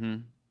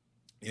 And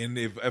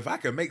if I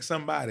can make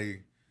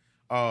somebody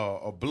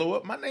blow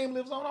up, my name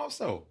lives on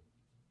also.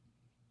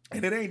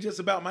 And it ain't just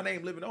about my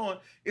name living on.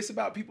 It's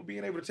about people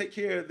being able to take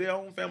care of their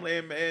own family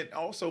and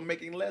also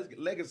making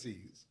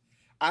legacies.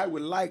 I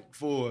would like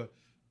for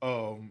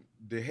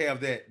to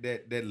have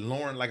that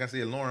Lauren, like I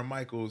said, Lauren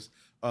Michaels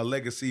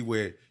legacy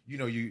where,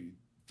 you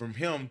from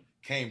him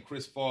came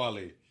Chris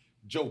Farley,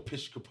 Joe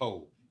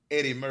Piscopo,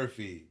 Eddie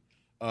Murphy,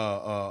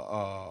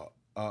 John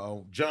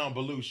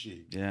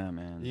Belushi. Yeah,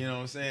 man. You know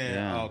what I'm saying?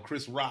 Yeah.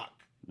 Chris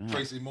Rock,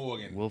 Tracy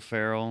Morgan. Will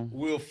Ferrell.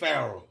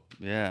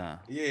 Yeah.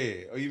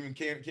 Yeah. Or even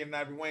Ken and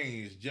Ivory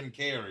Waynes, Jim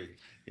Carrey.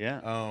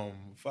 Yeah.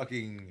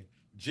 Fucking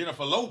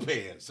Jennifer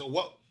Lopez. So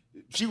what?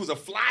 She was a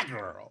fly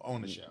girl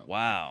on the show.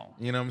 Wow.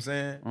 You know what I'm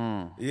saying?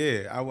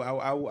 Yeah.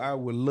 I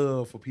would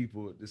love for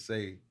people to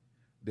say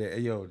that, hey,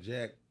 yo,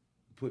 Jack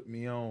put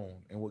me on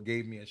and what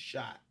gave me a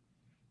shot.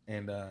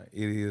 And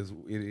it is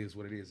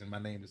what it is. And my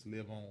name is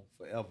live on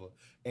forever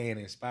and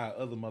inspire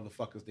other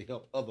motherfuckers to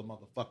help other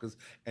motherfuckers.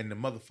 And the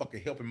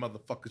motherfucker helping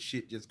motherfucker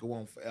shit just go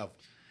on forever.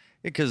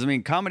 Because,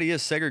 comedy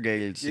is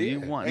segregated. So you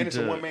want and it's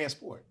a one-man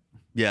sport.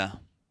 Yeah.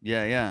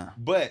 Yeah.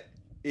 But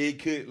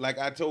it could, like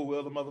I told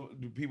other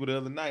people the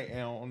other night, and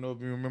I don't know if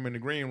you remember in the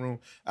green room,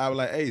 I was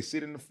like, hey,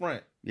 sit in the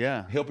front.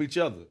 Yeah. Help each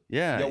other.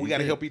 Yeah. Yo, we got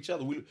to help each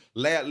other.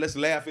 Let's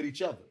laugh at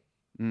each other.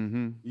 You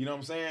know what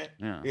I'm saying?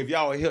 Yeah. If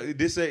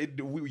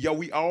y'all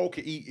we all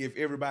could eat if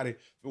everybody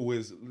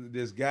was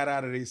just got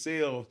out of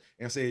themselves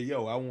and said,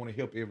 yo, I want to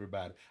help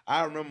everybody.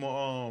 I remember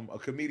a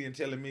comedian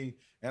telling me,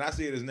 and I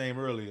said his name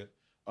earlier,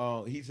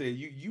 he said,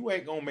 you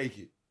ain't gonna make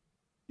it.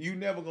 You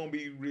never gonna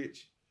be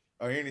rich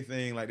or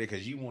anything like that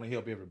because you want to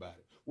help everybody.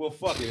 Well,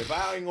 fuck it. If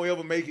I ain't gonna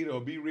ever make it or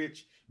be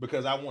rich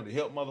because I want to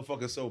help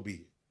motherfuckers, so be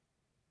it.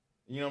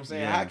 You know what I'm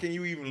saying? Yeah. How can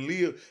you even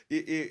live?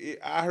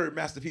 I heard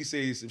Master P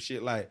say some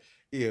shit like,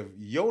 if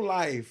your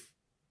life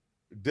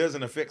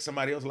doesn't affect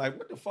somebody else, like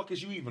what the fuck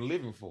is you even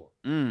living for?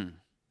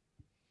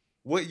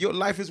 What your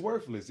life is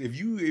worthless. If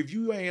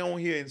you ain't on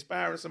here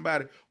inspiring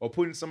somebody or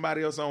putting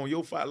somebody else on,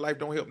 your life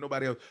don't help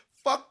nobody else.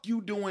 Fuck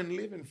you doing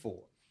living for?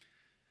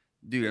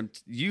 Dude,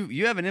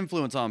 you have an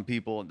influence on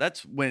people.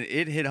 That's when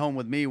it hit home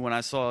with me when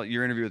I saw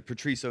your interview with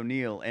Patrice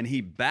O'Neal, and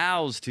he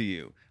bows to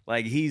you.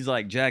 Like, he's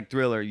like, Jack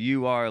Thriller,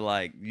 you are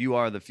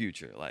the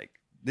future. Like,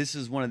 this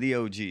is one of the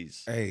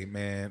OGs. Hey,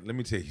 man, let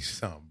me tell you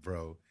something,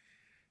 bro.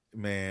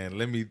 Man,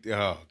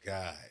 oh,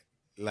 God.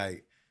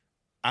 Like,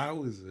 I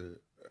was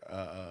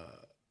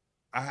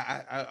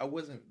I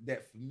wasn't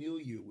that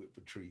familiar with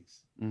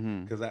Patrice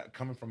because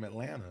coming from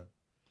Atlanta,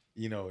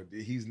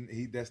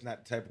 that's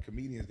not the type of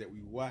comedians that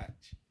we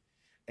watch.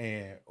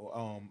 And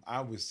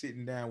I was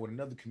sitting down with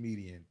another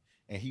comedian,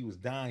 and he was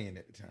dying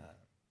at the time,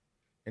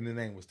 and the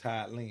name was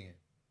Todd Lynn.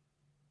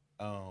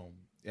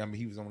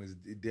 He was on his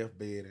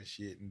deathbed and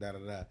shit, and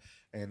da-da-da.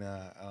 And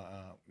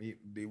I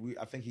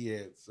think he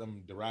had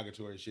some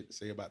derogatory shit to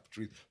say about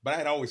Patrice. But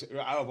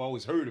I've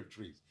always heard of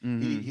Patrice.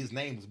 His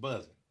name was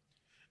buzzing.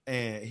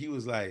 And he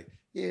was like,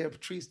 yeah,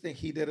 Patrice think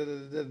he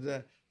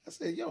da-da-da-da-da. I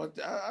said, yo,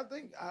 I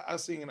think I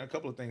seen a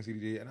couple of things he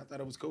did, and I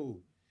thought it was cool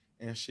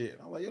and shit.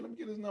 And I'm like, yo, let me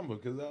get his number,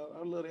 because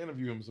I'd love to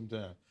interview him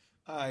sometime.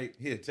 All right,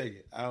 here, take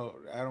it. I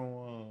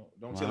don't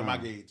tell him I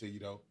gave it to you,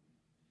 though.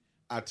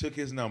 I took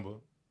his number.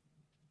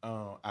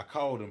 I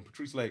called him.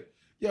 Patrice like,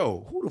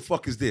 yo, who the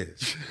fuck is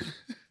this?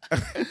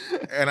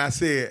 And I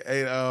said,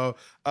 hey,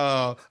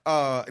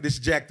 this is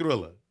Jack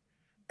Thriller.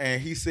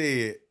 And he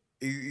said,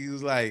 he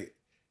was like,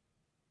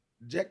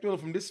 Jack Thriller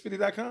from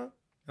thisfitty.com? And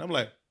I'm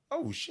like,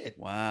 Oh shit!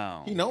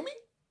 Wow. He know me?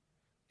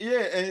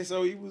 Yeah, and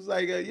so he was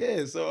like,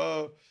 yeah.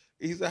 So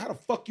he said, how the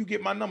fuck you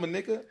get my number,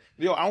 nigga?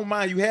 Yo, I don't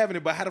mind you having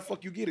it, but how the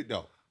fuck you get it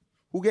though?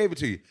 Who gave it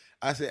to you?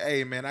 I said,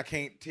 hey man, I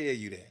can't tell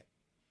you that.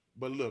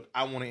 But look,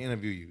 I want to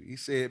interview you. He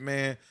said,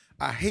 man,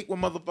 I hate when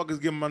motherfuckers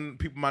give my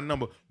people my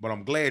number, but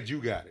I'm glad you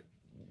got it.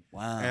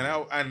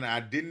 Wow. And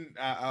I didn't.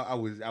 I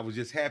was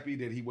just happy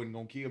that he wasn't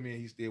gonna kill me,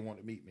 and he still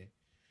wanted to meet me.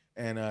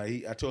 And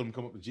I told him to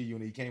come up to G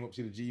Unit. He came up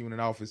to the G Unit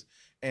office,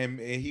 and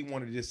he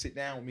wanted to just sit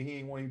down with me. He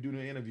didn't want to do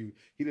the interview.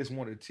 He just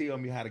wanted to tell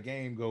me how the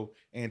game go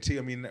and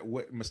tell me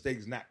what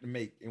mistakes not to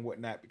make and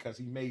whatnot because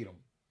he made them.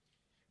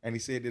 And he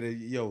said that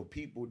yo,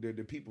 people, the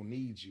people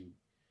need you.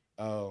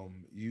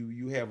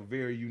 You have a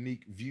very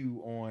unique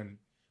view on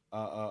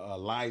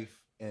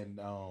life, and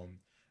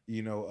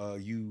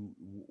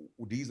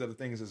these are the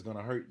things that's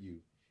gonna hurt you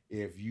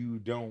if you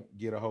don't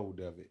get a hold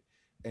of it.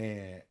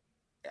 And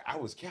I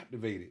was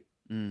captivated.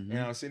 Mm-hmm. And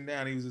I was sitting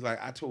down. He was just like,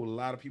 I told a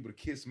lot of people to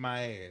kiss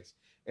my ass,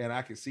 and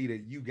I could see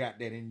that you got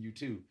that in you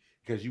too,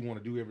 because you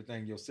want to do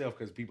everything yourself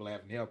because people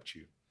haven't helped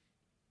you.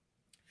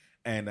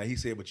 And he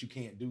said, but you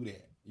can't do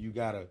that. You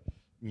gotta,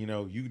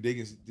 they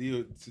can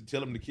still tell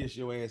them to kiss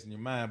your ass in your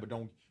mind, but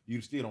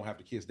you still don't have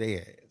to kiss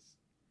their ass.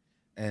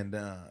 And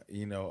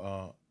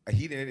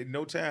he didn't. At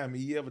no time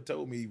he ever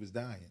told me he was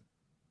dying.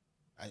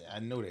 I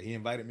know that he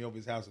invited me over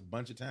his house a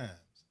bunch of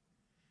times,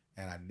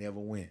 and I never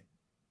went.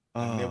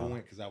 I never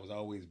went because I was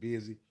always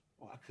busy.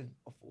 I couldn't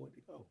afford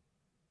to go.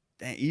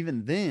 Dang,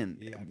 even then,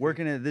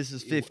 working at This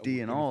Is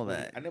 50 and all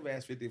that. I never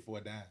asked 50 for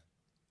a dime.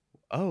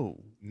 Oh.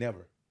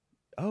 Never.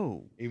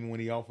 Oh. Even when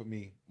he offered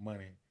me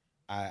money,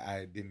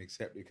 I didn't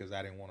accept it because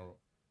I didn't want to.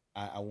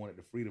 I wanted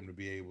the freedom to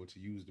be able to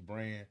use the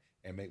brand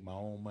and make my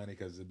own money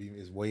because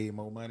it's way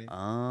more money.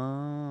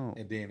 Oh.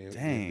 And then,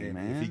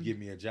 man. If he give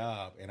me a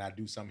job and I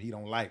do something he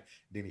don't like,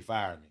 then he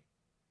fired me.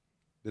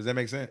 Does that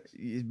make sense?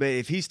 But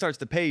if he starts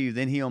to pay you,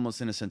 then he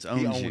almost in a sense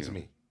owns you. He owns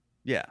me.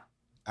 Yeah.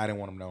 I didn't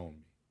want him to own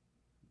me.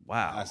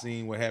 Wow. I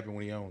seen what happened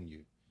when he owned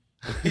you.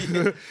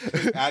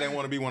 I didn't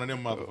want to be one of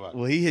them motherfuckers.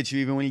 Well, he hits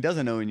you even when he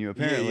doesn't own you,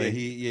 apparently.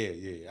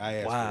 Yeah. I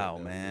asked wow,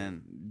 for it,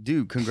 man.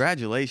 Dude,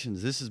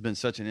 congratulations. This has been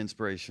such an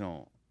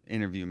inspirational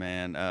interview,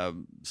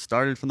 man.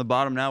 Started from the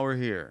bottom, now we're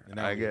here.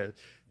 I guess.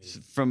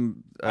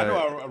 From I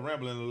know I'm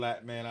rambling a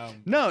lot,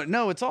 man.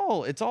 No, it's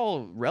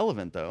all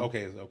relevant though.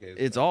 Okay.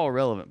 It's all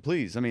relevant.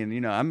 Please, I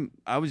mean,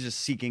 I was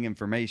just seeking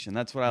information.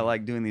 That's what I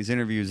like doing these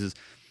interviews. Is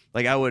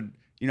like I would,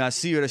 I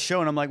see you at a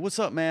show and I'm like, "What's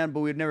up, man?" But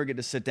we'd never get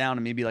to sit down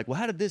and me be like, "Well,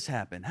 how did this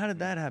happen? How did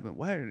that happen?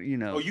 Why?"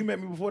 Oh, you met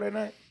me before that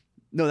night?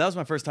 No, that was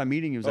my first time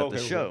meeting you. Was at the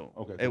show.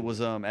 Okay. It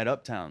was at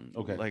Uptown.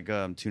 Okay. Like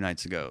 2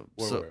 nights ago.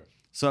 Where?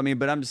 So I mean,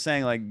 but I'm just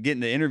saying, like,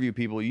 getting to interview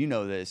people,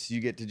 this, you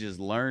get to just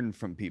learn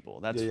from people.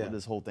 That's what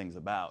this whole thing's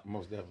about.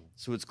 Most definitely.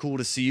 So it's cool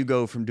to see you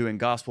go from doing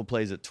gospel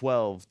plays at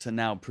 12 to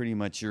now pretty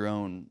much your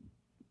own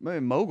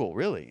mogul,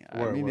 really.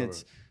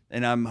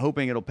 And I'm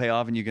hoping it'll pay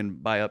off and you can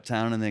buy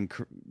Uptown and then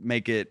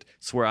make it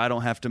so where I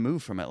don't have to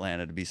move from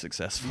Atlanta to be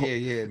successful.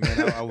 Yeah,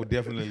 man. I would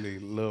definitely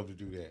love to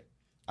do that.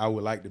 I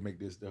would like to make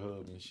this the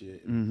hub and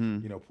shit.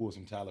 And, pull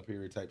some Tyler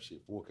Perry type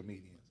shit for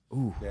comedians.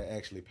 Ooh. That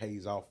actually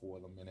pays off for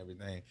them and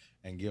everything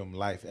and give them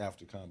life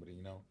after comedy,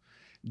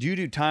 Do you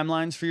do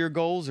timelines for your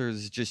goals, or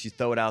is it just you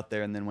throw it out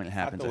there and then when it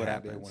happens, I throw it it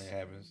happens? out there when it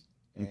happens.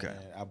 Okay.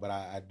 But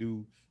I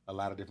do a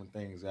lot of different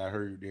things. I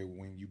heard that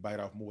when you bite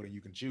off more than you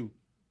can chew,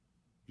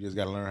 you just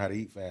got to learn how to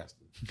eat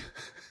faster.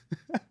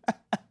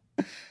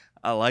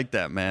 I like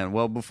that, man.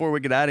 Well, before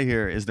we get out of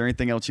here, is there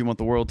anything else you want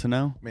the world to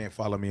know? Man,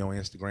 follow me on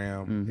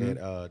Instagram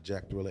at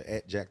Jack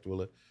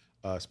Thriller,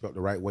 spelled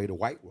the right way, the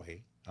white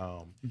way.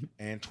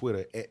 And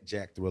Twitter at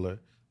Jack Thriller,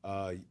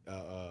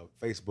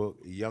 Facebook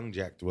Young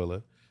Jack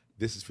Thriller,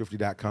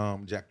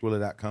 thisis50.com,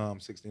 jackthriller.com,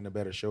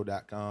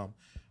 16thebettershow.com.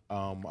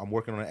 I'm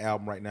working on an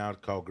album right now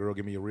called Girl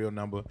Give Me Your Real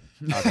Number.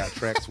 I got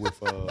tracks with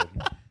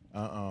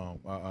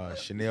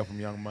Chanel from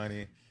Young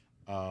Money,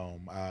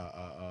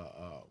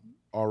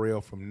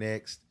 Ariel from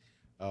Next,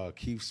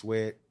 Keith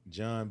Sweat,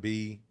 John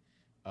B,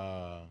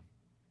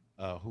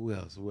 who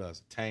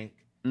else? Tank,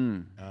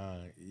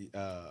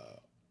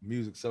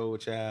 Music Soul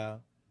Child.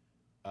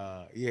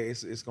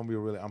 It's gonna be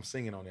I'm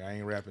singing on it. I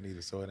ain't rapping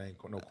either, so it ain't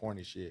no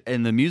corny shit.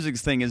 And the music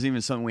thing isn't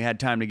even something we had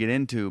time to get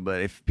into,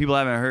 but if people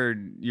haven't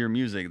heard your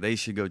music, they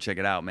should go check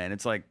it out, man.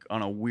 It's like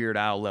on a Weird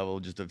Al level,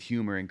 just of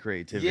humor and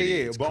creativity.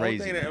 Yeah. It's but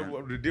crazy.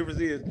 The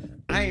difference is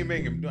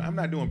I'm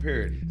not doing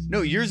parodies.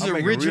 No, yours is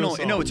original.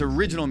 No, it's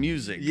original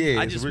music.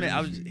 Yeah,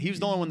 he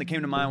was the only one that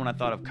came to mind when I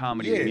thought of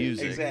comedy and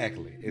music.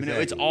 Exactly.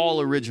 It's all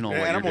original.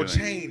 And I'm gonna doing.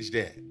 change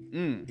that.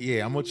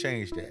 Yeah, I'm gonna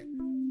change that.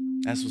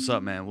 That's what's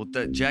up, man. Well,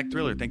 Jack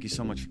Thriller, thank you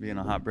so much for being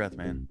a hot breath,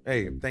 man.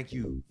 Hey, thank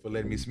you for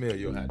letting me smell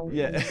your hot breath.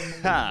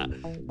 Yeah.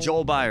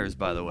 Joel Byers,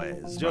 by the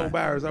way. Joel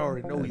Byers, I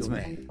already know your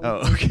name.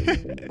 Oh,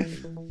 okay.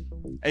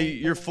 Hey,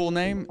 your full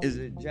name, is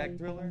it Jack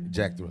Thriller?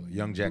 Jack Thriller,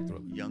 Young Jack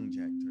Thriller. Young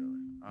Jack Thriller.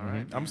 All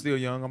right. I'm still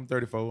young. I'm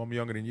 34. I'm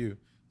younger than you,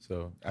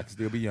 so I can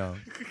still be young.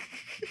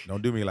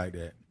 Don't do me like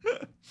that.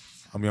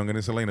 I'm younger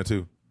than Selena,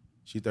 too.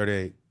 She's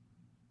 38.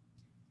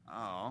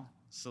 Oh,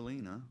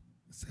 Selena.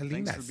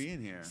 Thanks for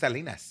being here.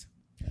 Salinas.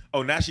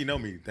 Oh, now she know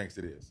me thanks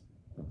to this.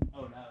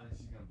 Oh, now that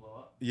she's gonna blow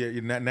up. Yeah,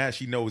 now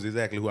she knows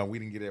exactly who I am. We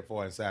didn't get that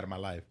far inside of my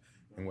life,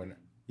 and when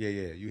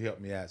you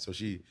helped me out, so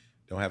she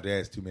don't have to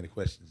ask too many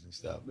questions and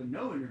stuff. But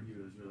no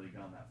interview has really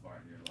gone that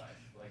far in your life.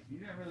 Like you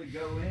didn't really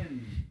go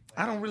in.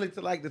 I don't really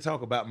like to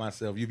talk about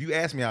myself. If you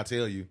ask me, I'll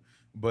tell you.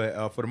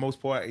 But for the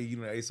most part,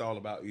 it's all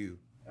about you.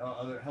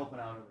 Other helping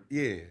out.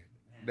 Yeah, man,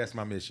 that's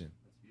my mission.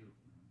 That's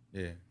beautiful.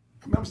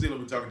 Yeah. I'm still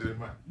over talking to the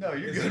mic. No,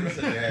 you're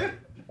good.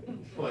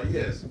 Well,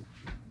 yes.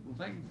 Well,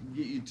 if I can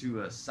get you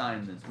to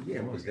sign this.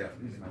 Yeah, most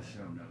definitely. These are my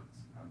show notes.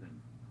 I've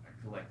been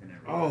collecting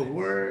everything. Oh,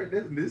 word.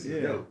 This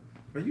is dope.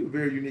 But you're a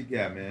very unique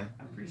guy, man.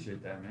 I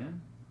appreciate that,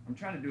 man. I'm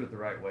trying to do it the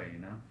right way, you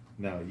know?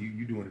 No,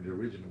 you doing it the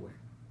original way.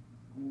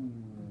 Ooh.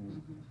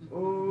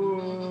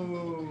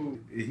 Oh.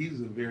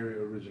 He's a very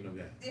original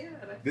guy. Yeah,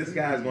 this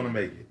guy's going to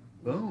make it.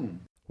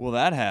 Boom. Well,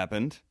 that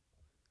happened.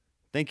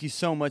 Thank you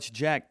so much,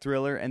 Jack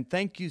Thriller, and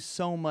thank you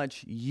so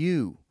much,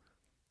 you,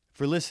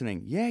 for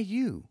listening. Yeah,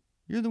 you.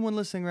 You're the one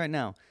listening right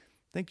now.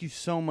 Thank you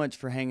so much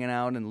for hanging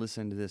out and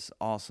listening to this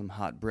awesome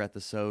Hot Breath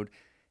episode.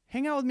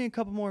 Hang out with me a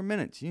couple more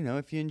minutes.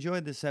 If you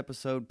enjoyed this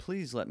episode,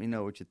 please let me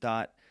know what you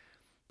thought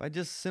by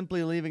just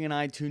simply leaving an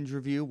iTunes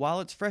review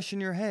while it's fresh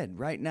in your head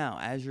right now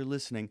as you're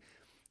listening.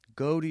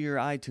 Go to your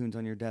iTunes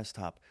on your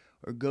desktop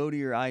or go to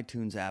your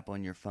iTunes app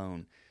on your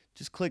phone.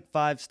 Just click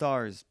 5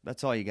 stars.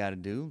 That's all you got to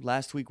do.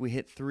 Last week we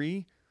hit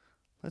 3.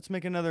 Let's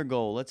make another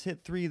goal. Let's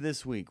hit 3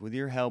 this week. With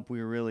your help,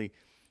 we were really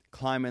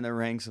climbing the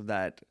ranks of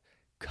that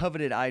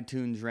coveted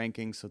iTunes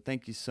ranking. So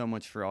thank you so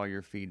much for all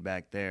your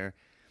feedback there.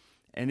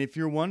 And if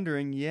you're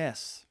wondering,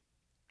 yes,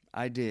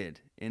 I did,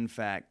 in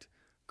fact,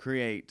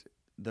 create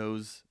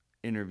those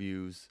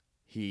interviews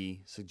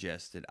he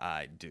suggested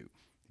I do.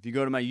 If you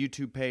go to my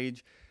YouTube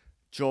page,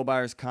 Joel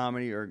Byers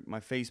Comedy, or my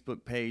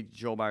Facebook page,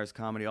 Joel Byers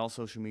Comedy, all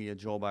social media,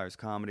 Joel Byers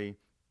Comedy.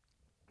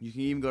 You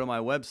can even go to my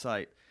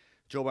website,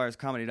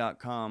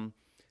 joelbyerscomedy.com,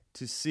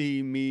 to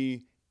see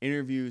me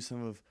interview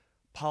some of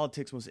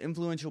politics' most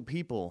influential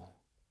people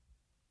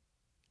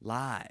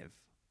live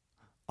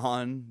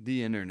on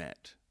the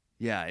internet.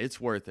 Yeah, it's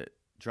worth it.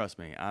 Trust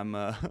me.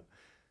 It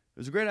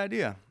was a great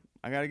idea.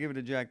 I got to give it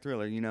to Jack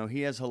Thriller.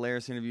 He has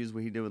hilarious interviews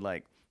what he did with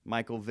like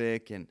Michael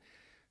Vick, and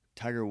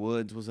Tiger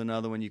Woods was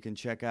another one you can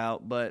check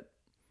out. But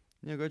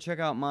go check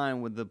out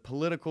mine with the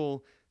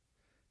political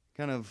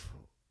kind of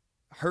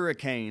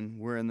hurricane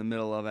we're in the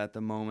middle of at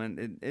the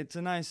moment. It's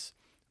a nice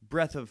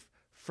breath of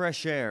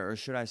fresh air, or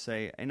should I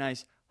say a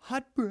nice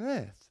hot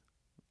breath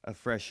of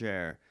fresh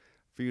air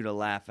for you to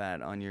laugh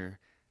at on your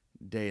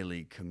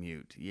daily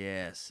commute.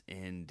 Yes,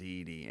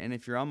 indeedy. And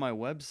if you're on my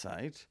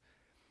website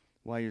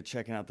while you're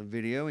checking out the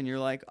video and you're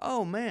like,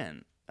 oh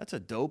man, that's a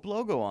dope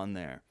logo on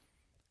there.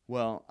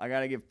 Well, I got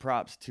to give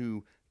props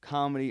to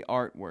Comedy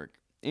Artwork.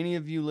 Any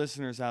of you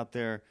listeners out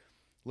there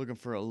looking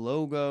for a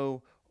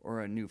logo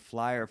or a new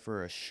flyer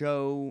for a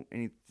show,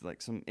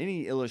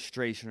 any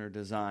illustration or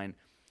design,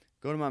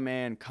 go to my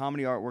man,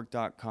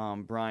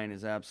 comedyartwork.com. Brian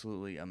is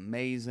absolutely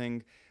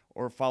amazing.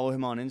 Or follow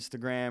him on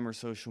Instagram or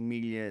social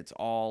media. It's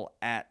all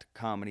at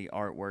Comedy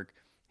Artwork.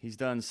 He's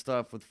done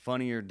stuff with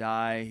Funny or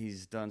Die.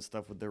 He's done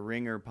stuff with the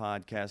Ringer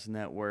Podcast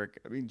Network.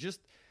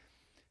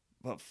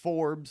 But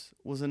Forbes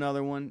was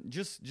another one.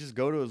 Just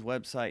go to his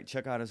website,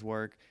 check out his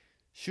work,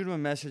 shoot him a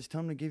message,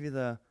 tell him to give you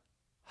the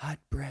Hot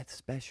Breath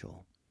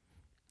Special.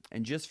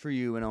 And just for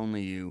you and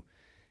only you,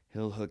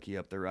 he'll hook you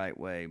up the right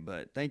way.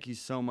 But thank you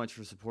so much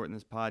for supporting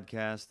this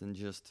podcast and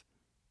just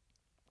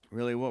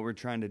really what we're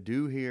trying to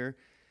do here.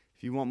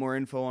 If you want more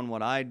info on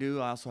what I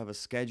do, I also have a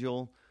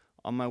schedule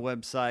on my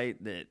website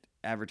that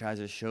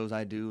advertises shows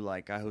I do.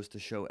 Like I host a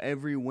show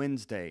every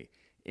Wednesday,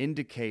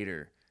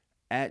 Indicator,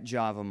 at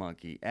Java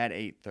Monkey at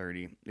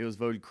 8:30. It was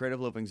voted Creative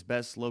Living's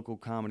best local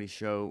comedy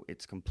show.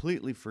 It's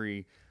completely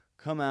free.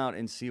 Come out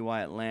and see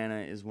why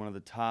Atlanta is one of the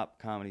top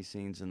comedy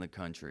scenes in the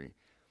country.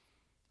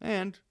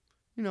 And,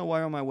 while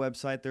you're on my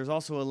website, there's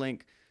also a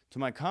link to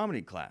my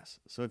comedy class.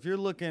 So if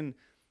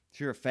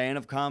you're a fan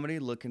of comedy,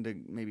 looking to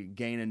maybe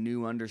gain a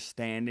new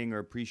understanding or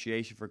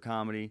appreciation for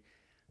comedy,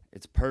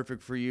 it's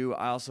perfect for you.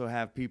 I also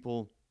have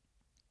people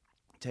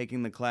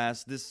taking the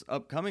class this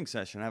upcoming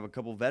session. I have a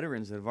couple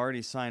veterans that have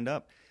already signed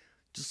up,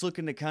 just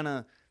looking to kind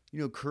of,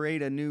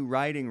 create a new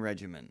writing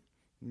regimen,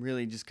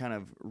 really just kind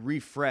of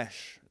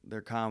refresh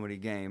their comedy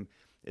game.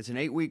 It's an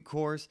 8-week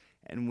course,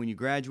 and when you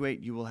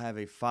graduate, you will have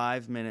a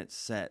 5-minute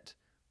set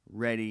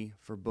ready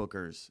for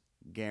bookers,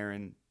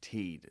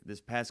 guaranteed. This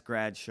past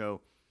grad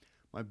show,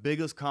 my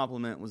biggest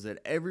compliment was that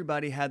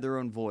everybody had their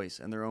own voice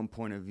and their own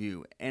point of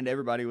view, and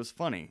everybody was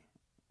funny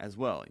as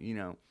well.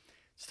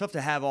 It's tough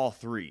to have all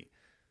three.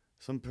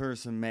 Some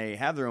person may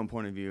have their own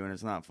point of view and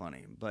it's not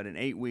funny, but in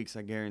 8 weeks,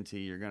 I guarantee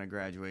you're going to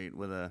graduate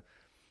with a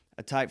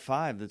type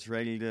 5 that's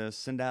ready to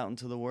send out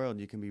into the world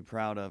you can be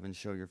proud of and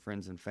show your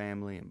friends and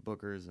family and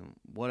bookers and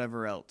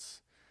whatever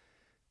else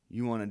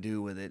you want to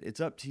do with it. It's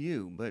up to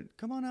you, but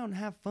come on out and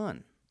have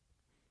fun.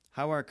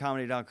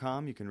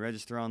 HighWireComedy.com, you can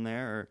register on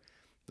there, or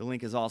the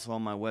link is also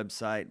on my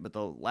website, but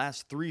the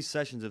last 3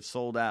 sessions have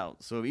sold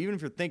out. So even if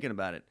you're thinking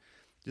about it,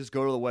 just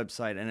go to the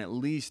website and at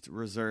least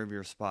reserve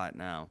your spot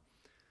now.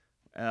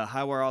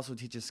 Highwire also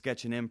teaches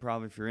sketch and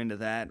improv if you're into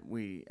that.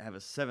 We have a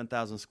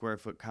 7,000 square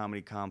foot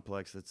comedy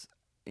complex that's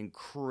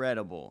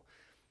incredible.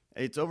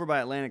 It's over by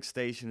Atlantic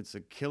Station. It's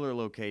a killer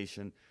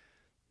location.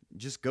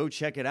 Just go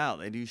check it out.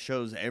 They do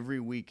shows every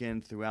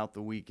weekend throughout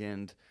the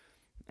weekend.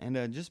 And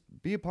just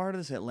be a part of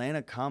this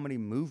Atlanta comedy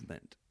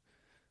movement.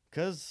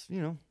 Because,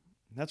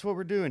 that's what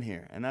we're doing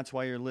here. And that's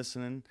why you're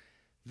listening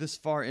this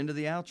far into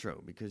the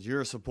outro, because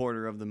you're a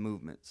supporter of the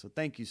movement. So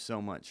thank you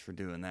so much for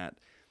doing that.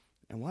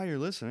 And while you're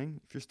listening,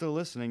 if you're still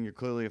listening, you're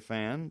clearly a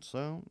fan.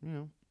 So,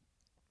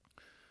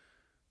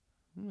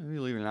 maybe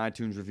leaving an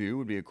iTunes review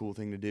would be a cool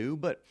thing to do.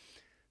 But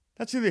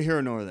that's neither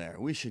here nor there.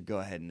 We should go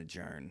ahead and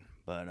adjourn.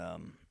 But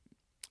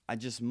I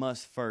just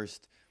must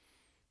first,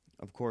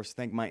 of course,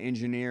 thank my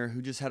engineer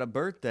who just had a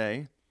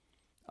birthday,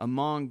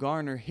 Amon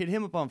Garner. Hit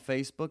him up on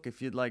Facebook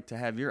if you'd like to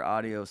have your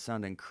audio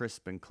sounding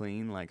crisp and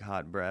clean like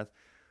hot breath.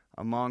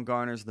 Amon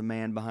Garner's the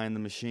man behind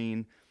the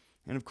machine.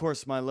 And, of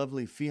course, my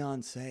lovely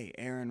fiancée,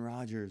 Erin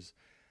Rogers.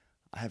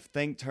 I have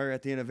thanked her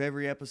at the end of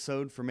every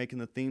episode for making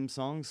the theme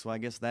song, so I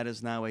guess that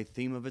is now a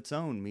theme of its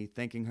own, me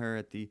thanking her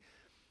at the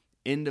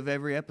end of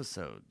every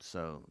episode.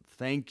 So,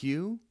 thank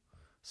you.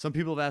 Some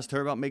people have asked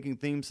her about making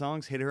theme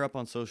songs. Hit her up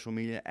on social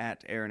media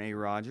at Erin A.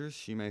 Rogers.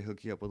 She may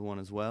hook you up with one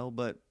as well.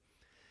 But,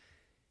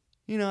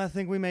 I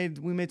think we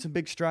made some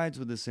big strides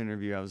with this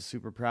interview. I was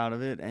super proud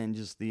of it and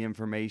just the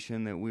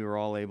information that we were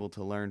all able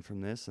to learn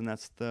from this. And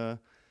that's the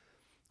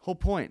whole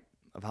point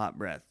of Hot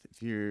Breath.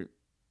 If you're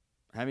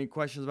having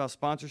questions about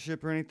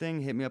sponsorship or anything,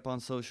 hit me up on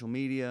social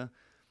media.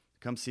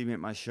 Come see me at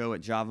my show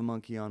at Java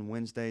Monkey on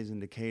Wednesdays in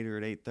Decatur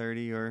at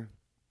 8:30, or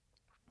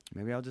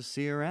maybe I'll just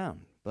see you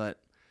around.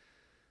 But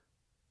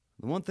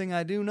the one thing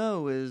I do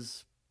know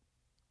is,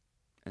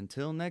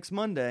 until next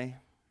Monday,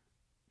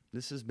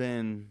 this has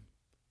been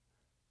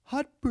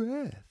Hot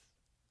Breath.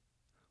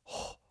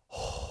 Hot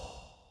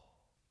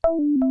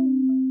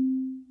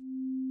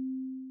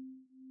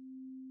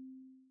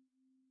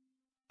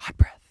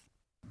Breath.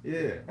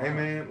 Yeah, hey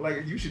man,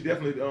 like you should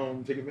definitely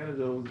take advantage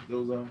of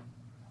those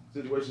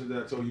situations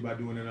that I told you about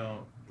doing in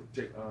the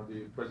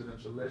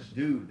presidential election.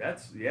 Dude,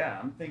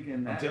 I'm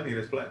thinking that. I'm telling you,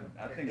 that's platinum.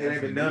 I think it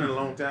ain't been done in a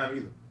long time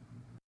either.